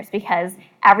learners, because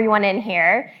everyone in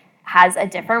here has a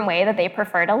different way that they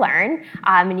prefer to learn.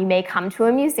 And you may come to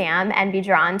a museum and be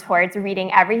drawn towards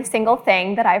reading every single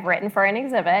thing that I've written for an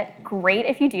exhibit. Great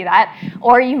if you do that.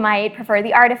 Or you might prefer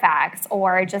the artifacts,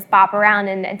 or just bop around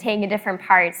and take in different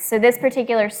parts. So this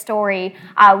particular story,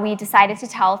 we decided to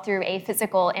tell through a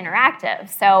physical interactive.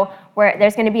 So where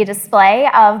there's going to be a display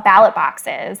of ballot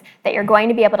boxes that you're going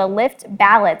to be able to lift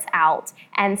ballots out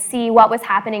and see what was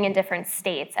happening in different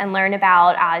states and learn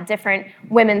about different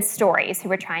women's stories who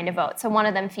were trying to vote. So one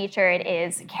of them featured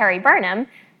is Carrie Burnham,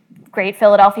 great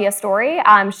Philadelphia story.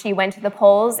 She went to the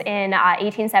polls in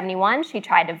 1871. She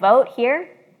tried to vote here,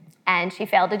 and she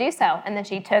failed to do so. And then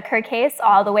she took her case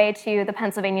all the way to the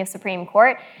Pennsylvania Supreme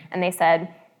Court, and they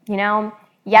said, you know,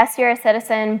 yes, you're a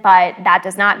citizen, but that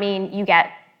does not mean you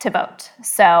get to vote.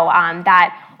 So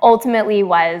that ultimately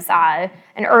was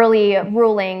an early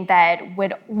ruling that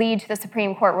would lead to the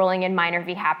Supreme Court ruling in Minor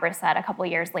v. Happersett a couple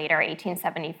years later,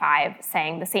 1875,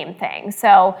 saying the same thing.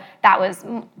 So that was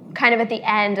kind of at the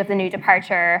end of the New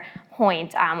Departure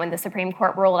point when the Supreme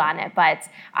Court ruled on it. But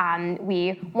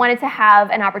we wanted to have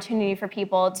an opportunity for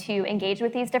people to engage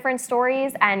with these different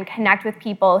stories and connect with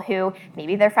people who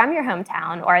maybe they're from your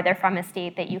hometown or they're from a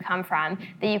state that you come from,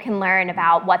 that you can learn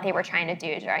about what they were trying to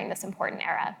do during this important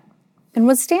era. And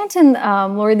was Stanton,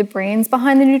 Lori, the brains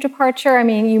behind the New Departure? I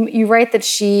mean, you write that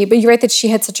she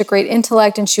had such a great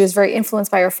intellect, and she was very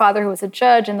influenced by her father, who was a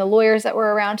judge, and the lawyers that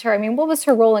were around her. I mean, what was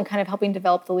her role in kind of helping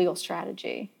develop the legal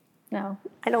strategy? No,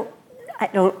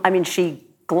 I mean, she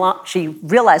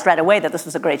realized right away that this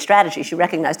was a great strategy. She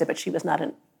recognized it, but she was not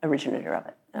an originator of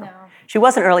it. No. She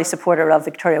was an early supporter of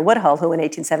Victoria Woodhull, who in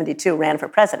 1872 ran for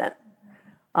president.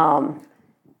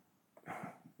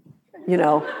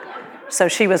 So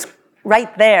she was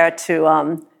right there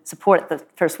to support the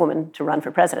first woman to run for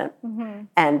president. Mm-hmm.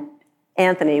 And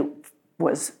Anthony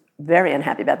was very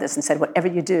unhappy about this and said, whatever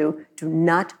you do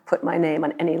not put my name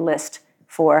on any list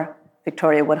for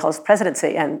Victoria Woodhull's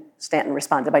presidency. And Stanton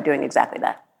responded by doing exactly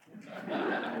that.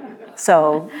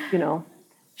 So,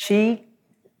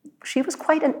 she was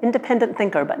quite an independent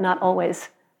thinker, but not always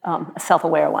a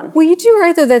self-aware one. Well, you do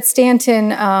write, though, that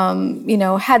Stanton,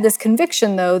 had this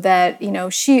conviction, though, that,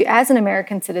 she, as an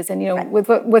American citizen, right.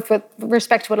 with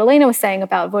respect to what Elena was saying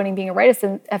about voting being a right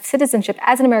of citizenship,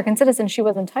 as an American citizen, she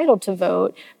was entitled to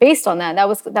vote based on that. That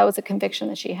was a conviction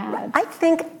that she had. I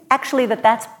think, actually,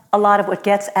 that's a lot of what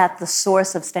gets at the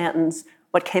source of Stanton's,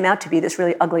 what came out to be this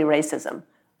really ugly racism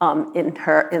in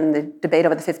the debate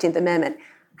over the 15th Amendment.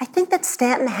 I think that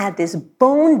Stanton had this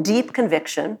bone-deep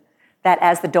conviction that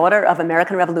as the daughter of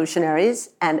American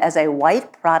revolutionaries and as a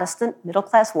white Protestant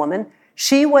middle-class woman,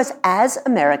 she was as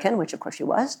American, which of course she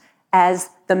was, as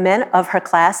the men of her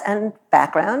class and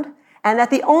background, and that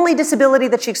the only disability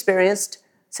that she experienced,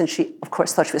 since she, of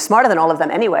course, thought she was smarter than all of them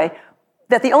anyway,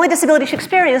 that the only disability she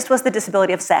experienced was the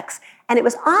disability of sex. And it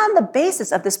was on the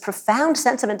basis of this profound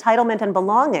sense of entitlement and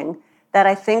belonging that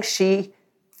I think she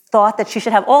thought that she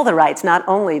should have all the rights, not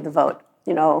only the vote,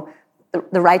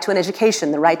 the right to an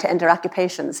education, the right to enter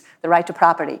occupations, the right to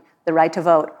property, the right to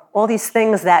vote, all these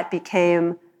things that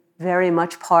became very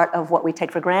much part of what we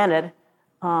take for granted,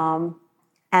 and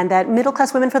that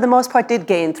middle-class women, for the most part, did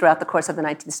gain throughout the course of the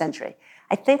 19th century.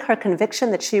 I think her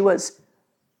conviction that she was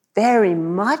very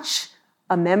much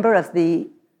a member of the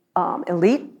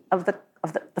elite, of the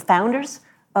founders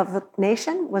of the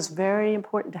nation, was very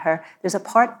important to her. There's a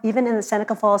part, even in the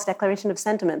Seneca Falls Declaration of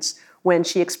Sentiments, when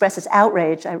she expresses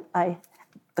outrage.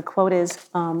 The quote is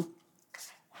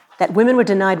that women were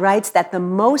denied rights that the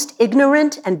most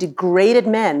ignorant and degraded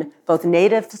men, both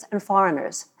natives and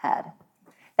foreigners, had.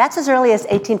 That's as early as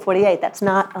 1848. That's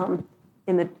not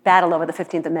in the battle over the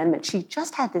 15th Amendment. She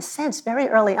just had this sense very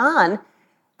early on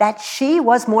that she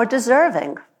was more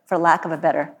deserving for lack of a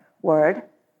better word,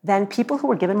 than people who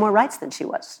were given more rights than she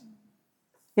was.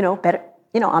 Better,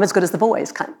 I'm as good as the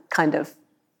boys kind of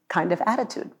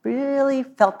attitude. Really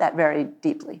felt that very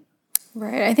deeply.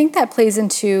 Right. I think that plays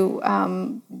into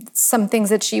some things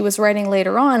that she was writing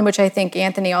later on, which I think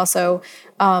Anthony also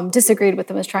disagreed with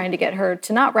and was trying to get her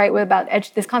to not write about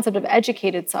this concept of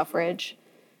educated suffrage.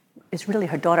 It's really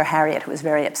her daughter Harriet who was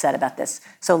very upset about this.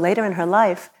 So later in her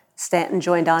life, Stanton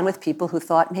joined on with people who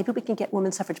thought maybe we can get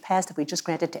women's suffrage passed if we just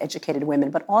grant it to educated women,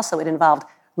 but also it involved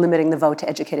limiting the vote to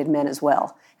educated men as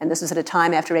well. And this was at a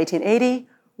time after 1880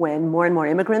 when more and more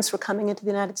immigrants were coming into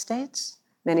the United States.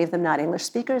 Many of them not English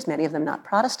speakers, many of them not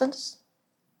Protestants,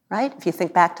 right? If you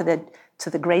think back to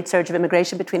the great surge of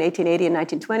immigration between 1880 and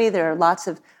 1920, there are lots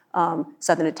of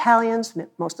Southern Italians,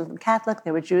 most of them Catholic.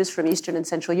 There were Jews from Eastern and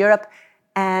Central Europe.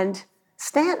 And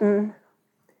Stanton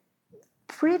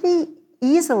pretty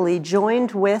easily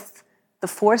joined with the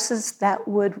forces that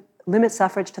would limit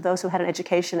suffrage to those who had an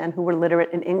education and who were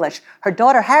literate in English. Her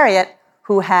daughter Harriet,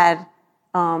 who had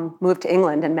moved to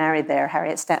England and married there,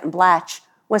 Harriet Stanton Blatch,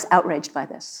 was outraged by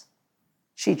this.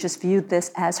 She just viewed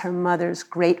this as her mother's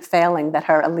great failing, that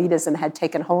her elitism had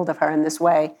taken hold of her in this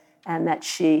way, and that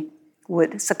she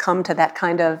would succumb to that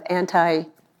kind of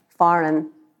anti-foreign,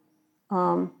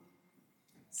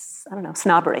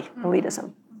 snobbery,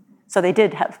 elitism. So they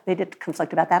did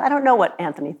conflict about that. I don't know what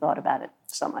Anthony thought about it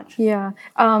so much. Yeah.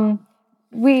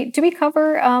 We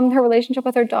cover her relationship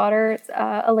with her daughter,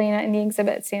 Elena, in the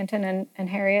exhibit, Stanton and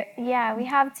Harriet? Yeah, we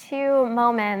have two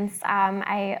moments.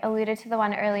 I alluded to the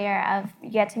one earlier of you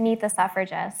get to meet the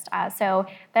suffragist. So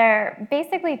there are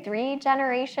basically 3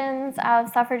 generations of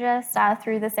suffragists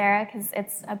through this era, because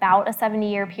it's about a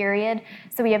 70-year period.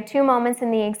 So we have 2 moments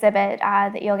in the exhibit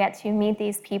that you'll get to meet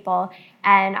these people.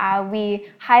 And we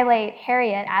highlight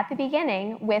Harriet at the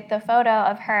beginning with the photo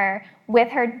of her with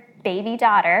her baby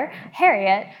daughter,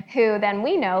 Harriet, who then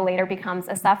we know later becomes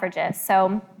a suffragist.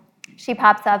 So she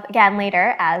pops up again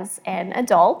later as an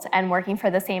adult and working for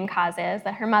the same causes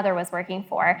that her mother was working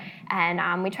for.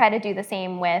 And we try to do the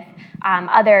same with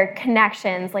other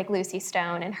connections like Lucy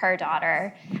Stone and her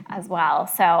daughter as well.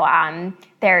 So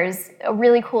there's a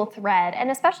really cool thread. And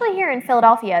especially here in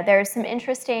Philadelphia, there's some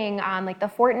interesting, like the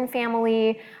Fortin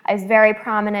family is very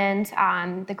prominent.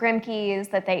 The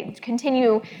Grimkes, that they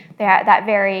continue that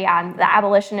very, the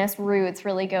abolitionist roots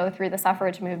really go through the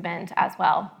suffrage movement as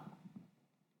well.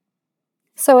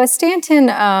 So as Stanton,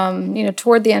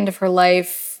 toward the end of her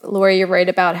life, Lori, you're right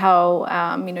about how,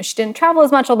 she didn't travel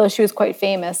as much, although she was quite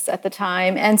famous at the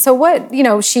time. And so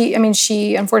she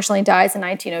unfortunately dies in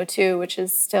 1902, which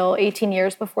is still 18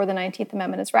 years before the 19th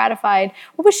Amendment is ratified.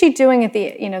 What was she doing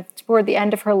toward the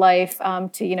end of her life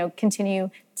to continue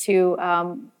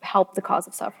to help the cause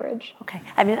of suffrage? Okay.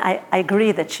 I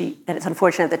agree that it's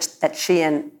unfortunate that she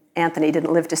and Anthony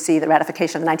didn't live to see the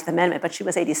ratification of the 19th Amendment, but she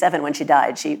was 87 when she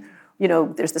died.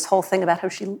 There's this whole thing about how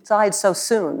she died so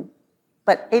soon.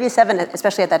 But 87,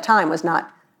 especially at that time, was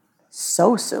not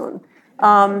so soon.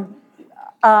 By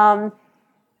the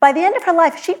end of her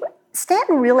life,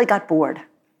 Stanton really got bored,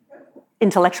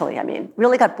 intellectually,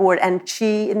 really got bored. And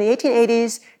in the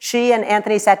 1880s, she and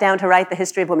Anthony sat down to write the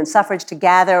history of women's suffrage, to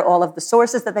gather all of the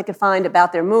sources that they could find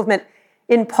about their movement,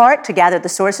 in part to gather the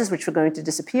sources which were going to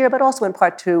disappear, but also in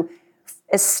part to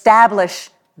establish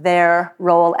their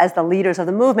role as the leaders of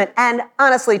the movement, and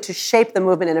honestly to shape the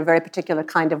movement in a very particular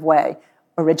kind of way,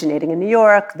 originating in New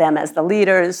York, them as the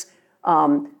leaders,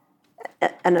 and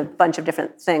a bunch of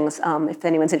different things. If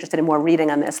anyone's interested in more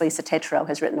reading on this, Lisa Tetreault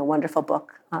has written a wonderful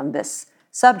book on this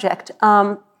subject.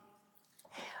 And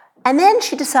then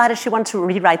she decided she wanted to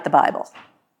rewrite the Bible.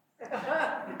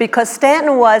 Because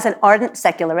Stanton was an ardent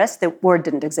secularist. The word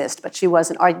didn't exist, but she was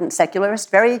an ardent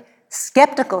secularist, very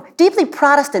skeptical, deeply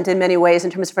Protestant in many ways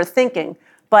in terms of her thinking,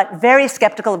 but very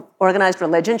skeptical of organized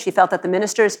religion. She felt that the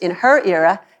ministers in her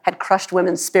era had crushed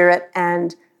women's spirit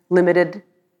and limited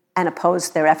and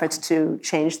opposed their efforts to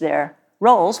change their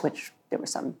roles, which there was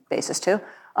some basis to.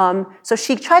 So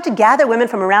she tried to gather women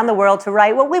from around the world to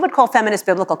write what we would call feminist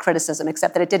biblical criticism,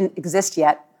 except that it didn't exist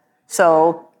yet,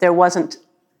 so there wasn't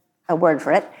a word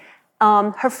for it.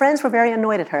 Her friends were very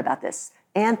annoyed at her about this.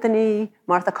 Anthony,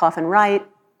 Martha Coffin Wright,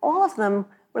 all of them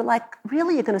were like,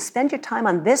 really, you're going to spend your time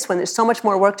on this when there's so much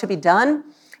more work to be done?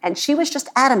 And she was just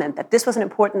adamant that this was an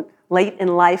important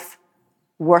late-in-life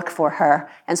work for her.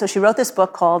 And so she wrote this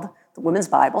book called The Women's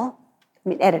Bible,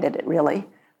 edited it, really,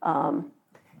 and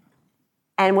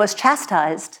was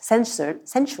chastised,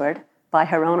 censured by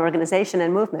her own organization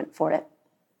and movement for it.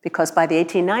 Because by the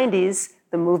 1890s,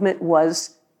 the movement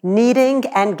was needing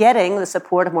and getting the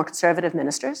support of more conservative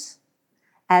ministers,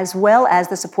 as well as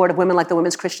the support of women like the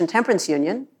Women's Christian Temperance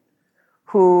Union,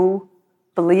 who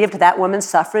believed that women's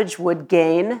suffrage would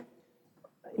gain,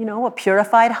 a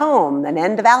purified home, an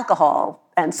end of alcohol,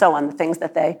 and so on, the things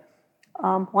that they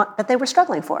were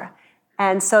struggling for.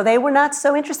 And so they were not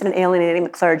so interested in alienating the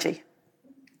clergy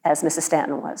as Mrs.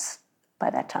 Stanton was by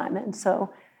that time. And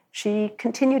so she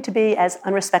continued to be as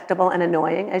unrespectable and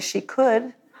annoying as she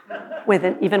could,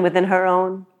 even within her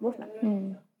own movement.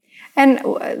 Mm.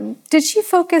 And did she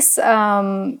focus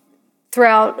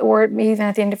throughout, or even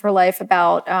at the end of her life,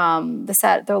 about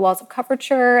the laws of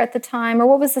coverture at the time, or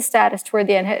what was the status toward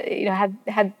the end?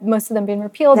 Had most of them been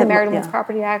repealed? The Married Women's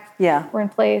Property Act were in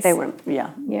place. They were.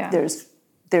 Yeah.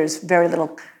 There's very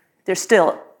little. There's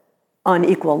still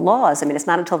unequal laws. I mean, it's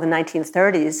not until the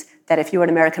 1930s that if you were an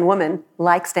American woman,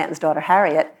 like Stanton's daughter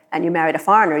Harriet, and you married a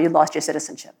foreigner, you lost your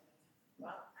citizenship.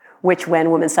 Which, when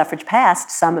women's suffrage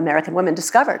passed, some American women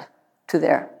discovered to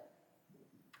their,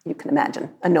 you can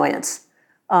imagine, annoyance.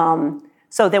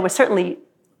 So there were certainly,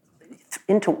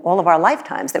 into all of our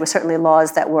lifetimes, there were certainly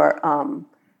laws that were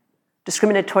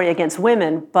discriminatory against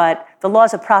women, but the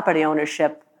laws of property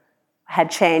ownership had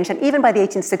changed, and even by the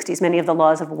 1860s, many of the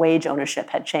laws of wage ownership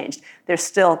had changed. There's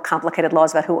still complicated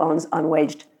laws about who owns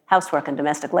unwaged housework and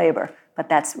domestic labor, but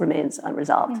that remains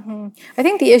unresolved. Mm-hmm.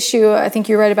 I think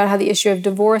you're right about how the issue of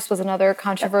divorce was another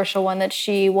controversial one that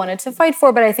she wanted to fight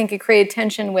for, but I think it created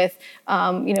tension with,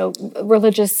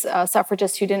 religious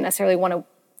suffragists who didn't necessarily want to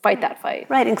fight that fight.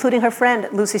 Right, including her friend,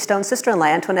 Lucy Stone's sister-in-law,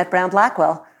 Antoinette Brown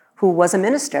Blackwell, who was a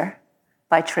minister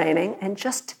by training and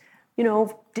just,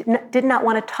 did not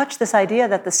want to touch this idea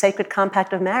that the sacred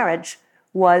compact of marriage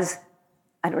was,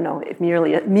 I don't know, if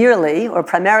merely or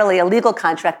primarily a legal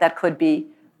contract that could be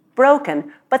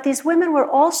broken. But these women were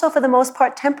also, for the most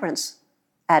part, temperance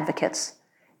advocates.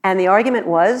 And the argument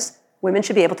was women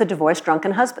should be able to divorce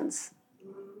drunken husbands.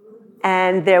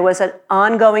 And there was an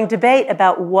ongoing debate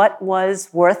about what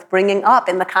was worth bringing up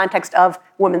in the context of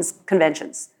women's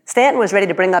conventions. Stanton was ready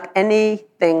to bring up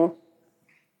anything.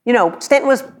 Stanton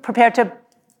was prepared to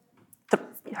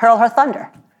hurl her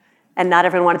thunder, and not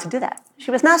everyone wanted to do that.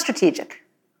 She was not strategic.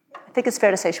 I think it's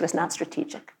fair to say she was not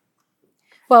strategic.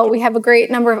 Well, we have a great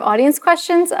number of audience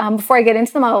questions. Before I get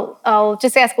into them, I'll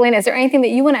just ask Elena, is there anything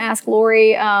that you want to ask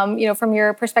Lori, from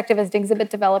your perspective as the exhibit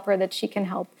developer, that she can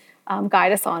help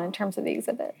guide us on in terms of the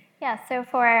exhibit? Yeah, so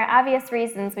for obvious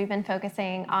reasons, we've been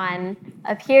focusing on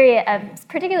a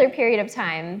particular period of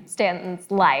time, Stanton's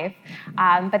life,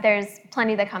 but there's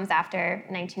plenty that comes after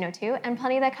 1902 and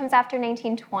plenty that comes after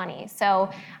 1920. So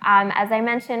as I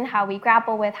mentioned, how we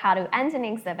grapple with how to end an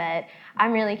exhibit,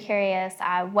 I'm really curious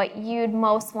what you'd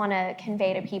most want to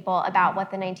convey to people about what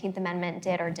the 19th Amendment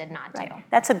did or did not do. Right.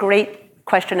 That's a great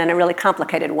question and a really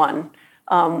complicated one.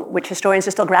 Which historians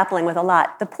are still grappling with a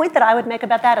lot. The point that I would make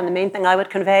about that, and the main thing I would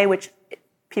convey, which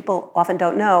people often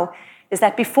don't know, is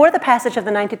that before the passage of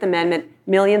the 19th Amendment,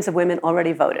 millions of women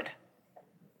already voted.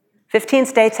 15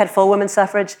 states had full women's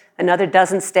suffrage. Another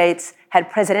dozen states had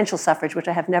presidential suffrage, which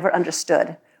I have never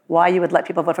understood, why you would let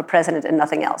people vote for president and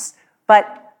nothing else.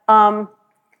 But, and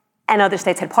other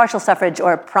states had partial suffrage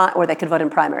or they could vote in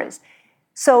primaries.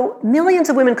 So millions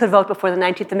of women could vote before the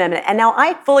 19th Amendment. And now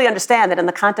I fully understand that in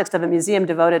the context of a museum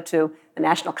devoted to the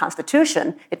national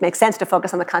Constitution, it makes sense to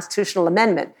focus on the constitutional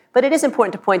amendment. But it is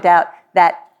important to point out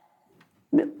that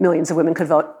millions of women could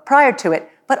vote prior to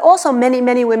it, but also many,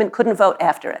 many women couldn't vote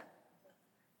after it.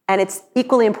 And it's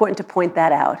equally important to point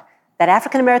that out, that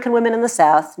African American women in the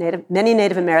South, many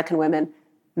Native American women,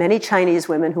 many Chinese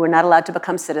women who were not allowed to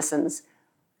become citizens,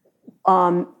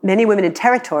 many women in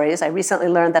territories. I recently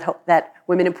learned that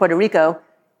women in Puerto Rico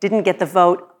didn't get the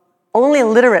vote. Only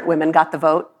literate women got the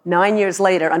vote 9 years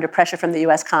later under pressure from the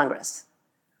US Congress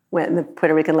when the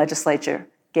Puerto Rican legislature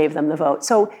gave them the vote.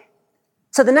 So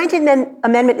the 19th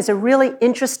Amendment is a really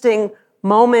interesting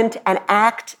moment and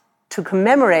act to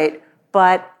commemorate,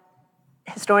 but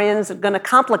historians are going to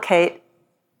complicate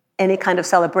any kind of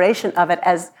celebration of it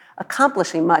as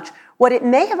accomplishing much. What it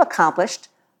may have accomplished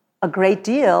a great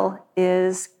deal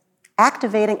is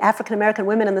activating African American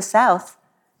women in the South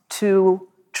to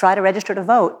try to register to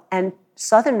vote. And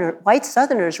white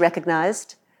Southerners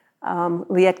recognized,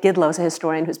 Liette Gidlow is a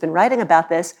historian who's been writing about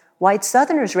this, white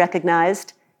Southerners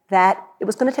recognized that it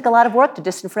was going to take a lot of work to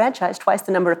disenfranchise twice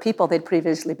the number of people they'd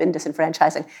previously been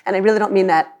disenfranchising. And I really don't mean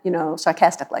that,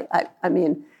 sarcastically. I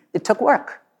mean, it took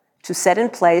work to set in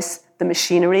place the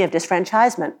machinery of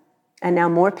disfranchisement. And now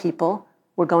more people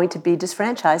were going to be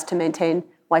disfranchised to maintain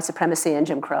white supremacy and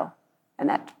Jim Crow.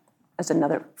 And as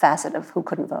another facet of who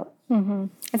couldn't vote.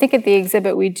 I think at the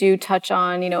exhibit we do touch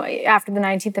on, after the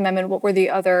 19th Amendment, what were the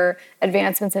other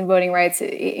advancements in voting rights,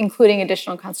 including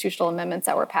additional constitutional amendments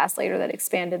that were passed later that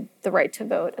expanded the right to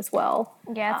vote as well.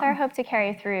 Yeah, it's our hope to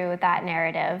carry through that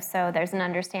narrative. So there's an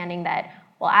understanding that,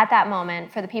 well, at that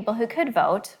moment, for the people who could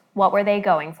vote, what were they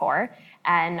going for?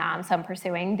 And some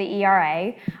pursuing the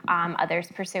ERA, others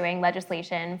pursuing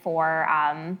legislation for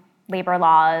labor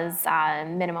laws,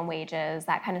 minimum wages,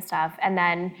 that kind of stuff. And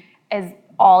then is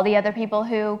all the other people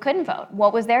who couldn't vote,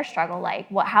 what was their struggle like?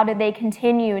 How did they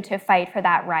continue to fight for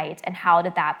that right, and how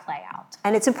did that play out?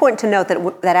 And it's important to note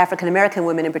that African-American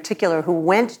women in particular who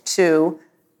went to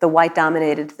the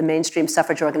white-dominated, the mainstream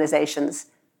suffrage organizations,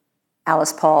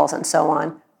 Alice Paul's and so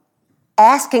on,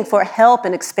 asking for help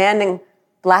in expanding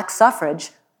Black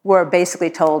suffrage, were basically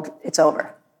told it's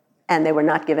over. And they were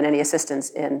not given any assistance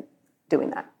in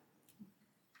doing that.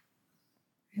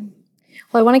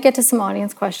 Well, I want to get to some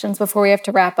audience questions before we have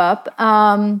to wrap up.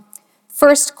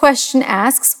 First question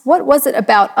asks, what was it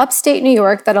about upstate New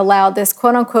York that allowed this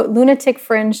quote-unquote lunatic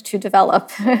fringe to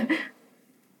develop?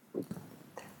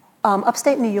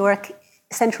 Upstate New York,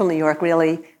 central New York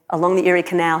really, along the Erie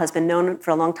Canal has been known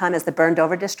for a long time as the burned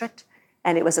over district.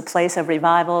 And it was a place of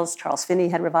revivals. Charles Finney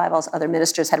had revivals. Other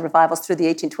ministers had revivals through the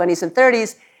 1820s and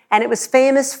 30s. And it was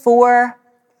famous for,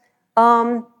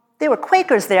 there were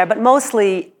Quakers there, but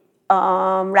mostly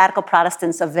radical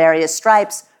Protestants of various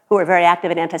stripes who were very active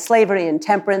in anti-slavery and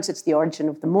temperance. It's the origin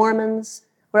of the Mormons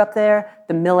were up there,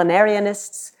 the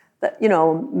millenarianists,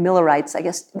 Millerites, I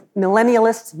guess,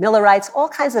 millennialists, Millerites, all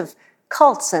kinds of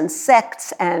cults and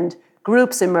sects and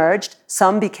groups emerged.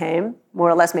 Some became more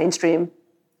or less mainstream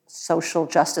social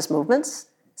justice movements.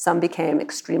 Some became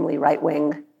extremely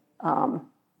right-wing,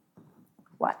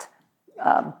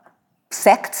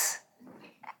 sects.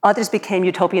 Others became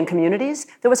utopian communities.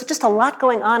 There was just a lot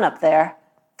going on up there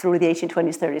through the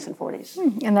 1820s, 30s, and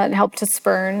 40s. And that helped to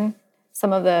spurn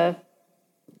some of the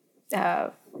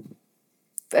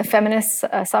feminist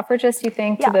suffragists, you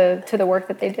think, to the work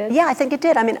that they did? Yeah, I think it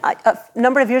did. I mean, a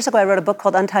number of years ago, I wrote a book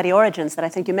called Untidy Origins that I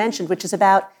think you mentioned, which is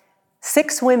about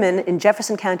 6 women in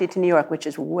Jefferson County to New York, which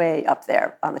is way up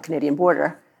there on the Canadian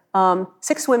border.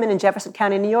 6 women in Jefferson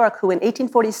County, New York, who in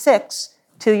 1846,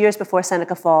 2 years before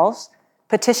Seneca Falls,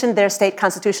 petitioned their state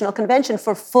constitutional convention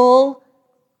for full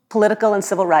political and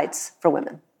civil rights for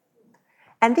women.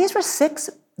 And these were 6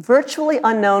 virtually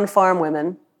unknown farm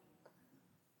women.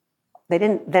 They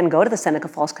didn't then go to the Seneca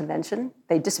Falls Convention.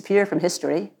 They disappeared from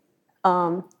history.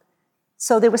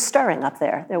 So there was stirring up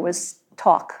there. There was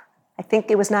talk. I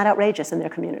think it was not outrageous in their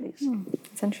communities.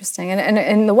 It's interesting. And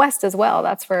in the West as well,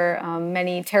 that's where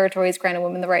many territories granted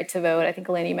women the right to vote. I think,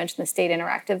 Elena, you mentioned the state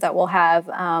interactive that we'll have.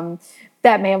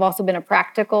 That may have also been a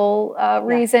practical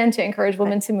reason to encourage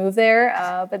women to move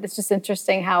there. But it's just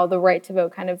interesting how the right to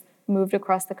vote kind of moved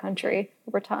across the country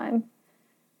over time.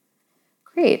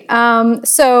 Great.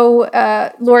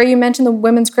 Laura, you mentioned the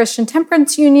Women's Christian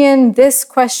Temperance Union. This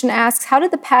question asks, how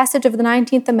did the passage of the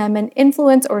 19th Amendment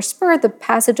influence or spur the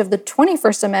passage of the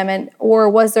 21st Amendment, or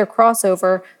was there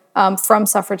crossover from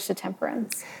suffrage to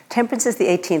temperance? Temperance is the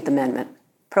 18th Amendment.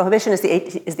 Prohibition is the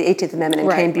 18th Amendment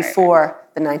and came before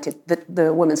the 19th,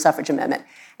 the Women's Suffrage Amendment.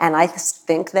 And I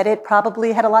think that it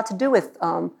probably had a lot to do with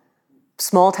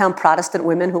small-town Protestant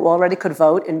women who already could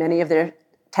vote in many of their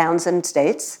towns and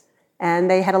states.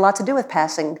 And they had a lot to do with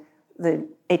passing the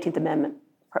 18th Amendment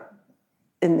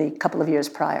in the couple of years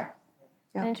prior.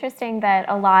 Yeah. Interesting that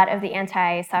a lot of the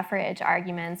anti-suffrage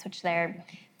arguments, which they're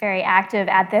very active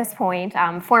at this point,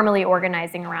 formally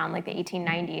organizing around like the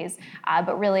 1890s,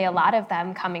 but really a lot of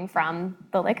them coming from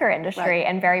the liquor industry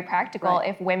and very practical.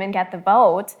 If women get the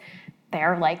vote,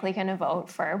 they're likely going to vote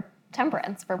for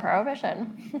temperance, for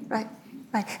prohibition. Right.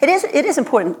 It is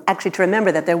important actually to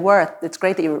remember that it's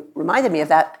great that you reminded me of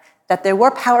that there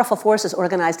were powerful forces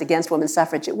organized against women's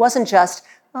suffrage. It wasn't just,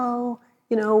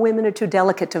 women are too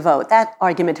delicate to vote. That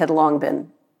argument had long been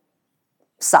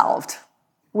solved.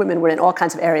 Women were in all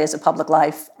kinds of areas of public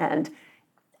life, and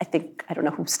I don't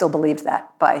know who still believed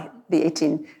that by the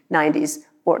 1890s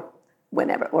or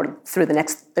whenever, or through the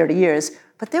next 30 years.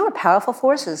 But there were powerful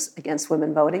forces against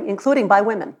women voting, including by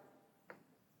women,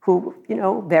 who,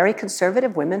 very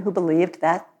conservative women who believed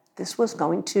that this was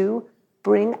going to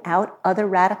bring out other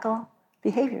radical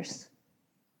behaviors.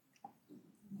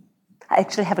 I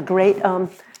actually have a great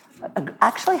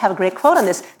quote on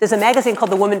this. There's a magazine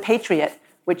called The Woman Patriot,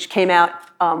 which came out,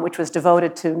 which was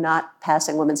devoted to not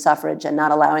passing women's suffrage and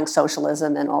not allowing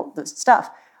socialism and all this stuff.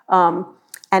 And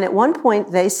at one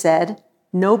point they said,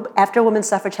 after women's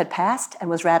suffrage had passed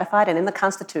and was ratified and in the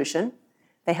Constitution,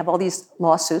 they have all these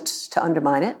lawsuits to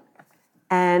undermine it.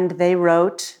 And they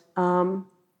wrote,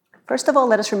 first of all,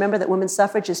 let us remember that women's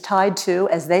suffrage is tied to,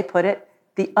 as they put it,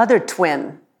 the other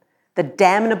twin, the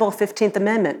damnable 15th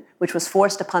Amendment, which was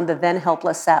forced upon the then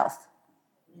helpless South.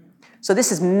 So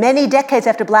this is many decades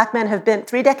after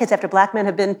 3 decades after black men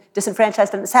have been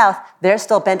disenfranchised in the South. They're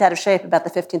still bent out of shape about the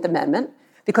 15th Amendment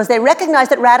because they recognize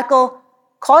that radical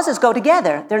causes go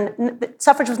together.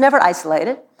 Suffrage was never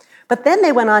isolated. But then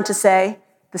they went on to say,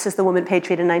 this is the Woman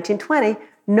Patriot in 1920,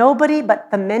 nobody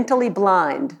but the mentally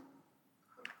blind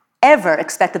ever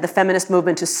expected the feminist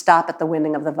movement to stop at the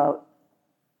winning of the vote.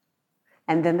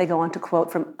 And then they go on to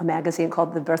quote from a magazine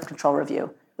called The Birth Control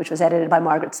Review, which was edited by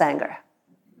Margaret Sanger.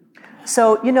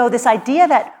 So, this idea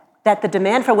that the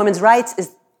demand for women's rights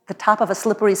is the top of a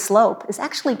slippery slope is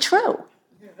actually true.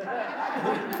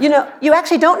 You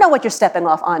actually don't know what you're stepping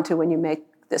off onto when you make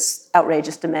this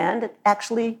outrageous demand. It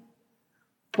actually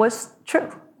was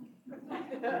true.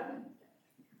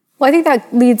 Well, I think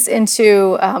that leads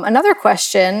into another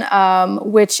question,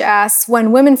 which asks,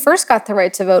 when women first got the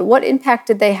right to vote, what impact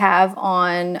did they have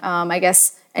on,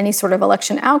 any sort of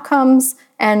election outcomes?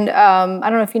 And I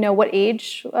don't know if you know what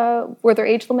age, were there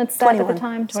age limits set at the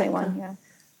time? 21, yeah.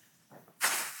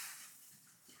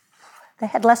 They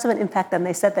had less of an impact than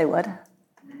they said they would.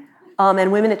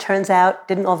 And women, it turns out,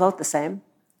 didn't all vote the same.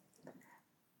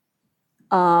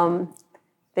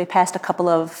 They passed a couple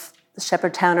of, the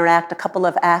Shepherd-Towner Act, a couple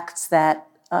of acts that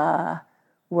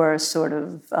were sort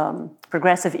of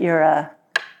progressive era,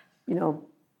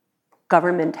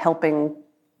 government helping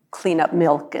clean up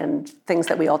milk and things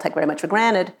that we all take very much for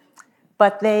granted.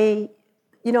 But they,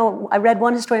 I read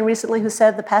one historian recently who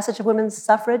said the passage of women's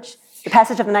suffrage, the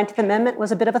passage of the 19th Amendment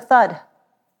was a bit of a thud.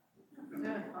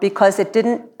 Because it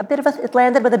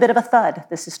landed with a bit of a thud,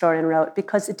 this historian wrote,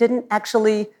 because it didn't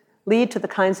actually lead to the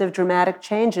kinds of dramatic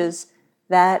changes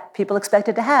that people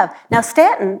expected to have. Now,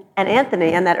 Stanton and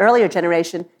Anthony and that earlier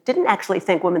generation didn't actually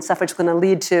think women's suffrage was going to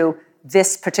lead to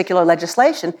this particular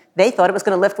legislation. They thought it was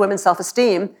going to lift women's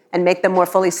self-esteem and make them more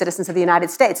fully citizens of the United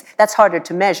States. That's harder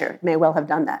to measure. It may well have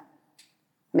done that.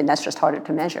 That's just harder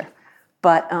to measure.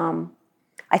 But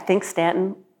I think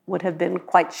Stanton would have been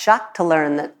quite shocked to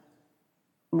learn that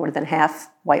more than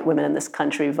half white women in this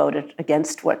country voted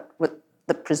against what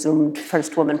the presumed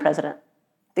first woman president.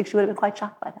 I think she would have been quite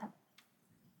shocked by that.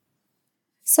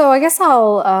 So I guess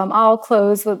I'll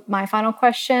close with my final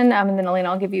question, and then Alina,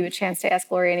 I'll give you a chance to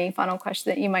ask Lori any final question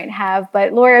that you might have.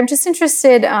 But Lori, I'm just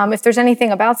interested if there's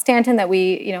anything about Stanton that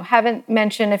we haven't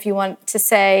mentioned, if you want to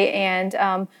say,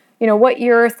 and what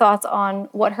your thoughts on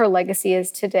what her legacy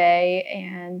is today,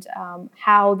 and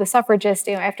how the suffragists,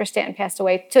 after Stanton passed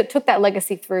away, took that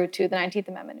legacy through to the 19th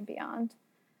Amendment and beyond.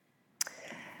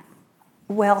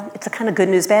 Well, it's a kind of good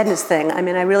news, bad news thing. I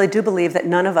really do believe that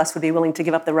none of us would be willing to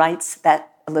give up the rights that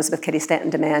Elizabeth Cady Stanton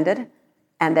demanded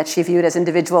and that she viewed as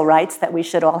individual rights that we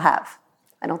should all have.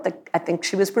 I think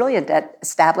she was brilliant at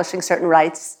establishing certain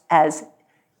rights as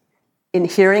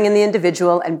inhering in the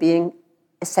individual and being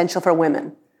essential for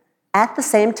women. At the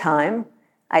same time,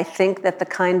 I think that the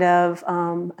kind of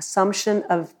assumption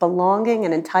of belonging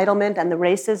and entitlement and the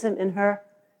racism in her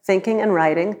thinking and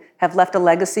writing have left a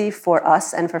legacy for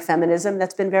us and for feminism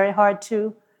that's been very hard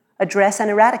to address and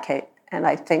eradicate. And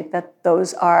I think that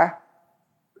those are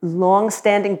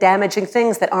long-standing damaging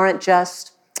things that aren't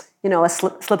just,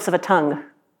 slips of a tongue.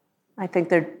 I think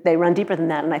they run deeper than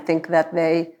that, and I think that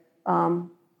they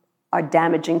are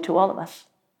damaging to all of us.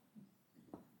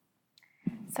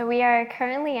 So we are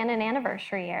currently in an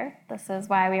anniversary year. This is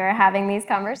why we are having these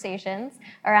conversations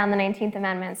around the 19th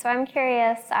Amendment. So I'm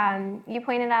curious, you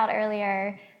pointed out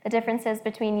earlier the differences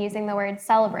between using the word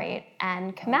celebrate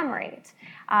and commemorate.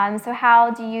 So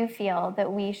how do you feel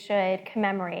that we should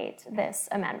commemorate this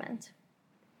amendment?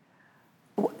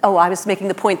 Oh, I was making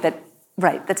the point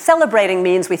that celebrating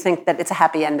means we think that it's a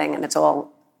happy ending and it's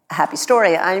all a happy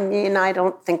story. I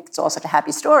don't think it's all such a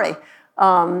happy story.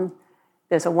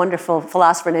 There's a wonderful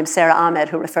philosopher named Sarah Ahmed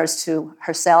who refers to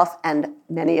herself and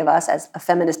many of us as a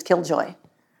feminist killjoy,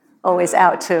 always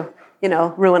out to,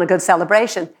 ruin a good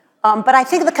celebration. But I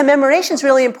think the commemoration is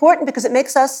really important because it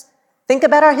makes us think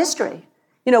about our history.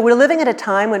 We're living at a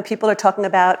time when people are talking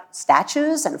about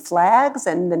statues and flags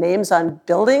and the names on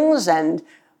buildings and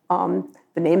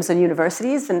the names on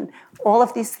universities, and all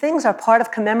of these things are part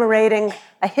of commemorating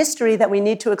a history that we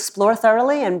need to explore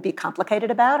thoroughly and be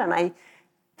complicated about. And I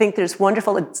think there's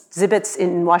wonderful exhibits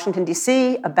in Washington,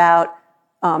 D.C. about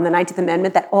the 19th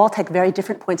Amendment that all take very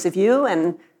different points of view,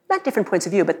 and not different points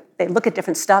of view, but they look at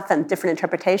different stuff and different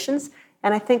interpretations.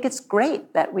 And I think it's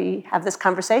great that we have this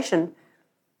conversation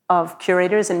of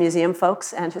curators and museum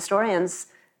folks and historians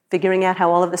figuring out how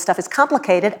all of this stuff is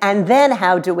complicated, and then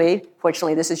how do we,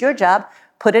 fortunately this is your job,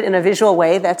 put it in a visual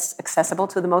way that's accessible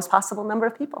to the most possible number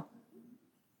of people.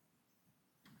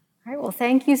 All right, well,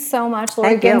 thank you so much,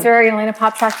 Lori Thank you. Ginsberg and Elena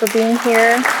Popchak, for being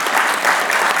here.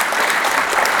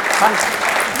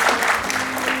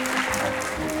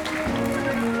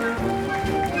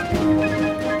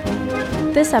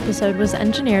 This episode was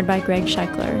engineered by Greg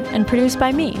Scheckler and produced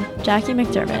by me, Jackie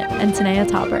McDermott, and Tanea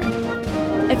Tauber.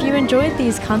 If you enjoyed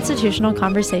these constitutional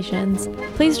conversations,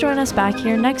 please join us back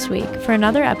here next week for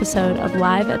another episode of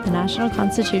Live at the National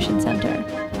Constitution Center.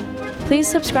 Please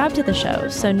subscribe to the show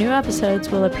so new episodes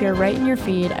will appear right in your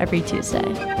feed every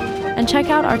Tuesday. And check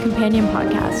out our companion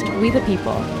podcast, We the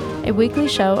People, a weekly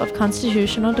show of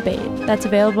constitutional debate that's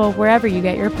available wherever you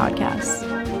get your podcasts.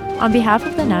 On behalf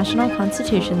of the National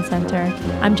Constitution Center,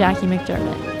 I'm Jackie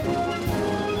McDermott.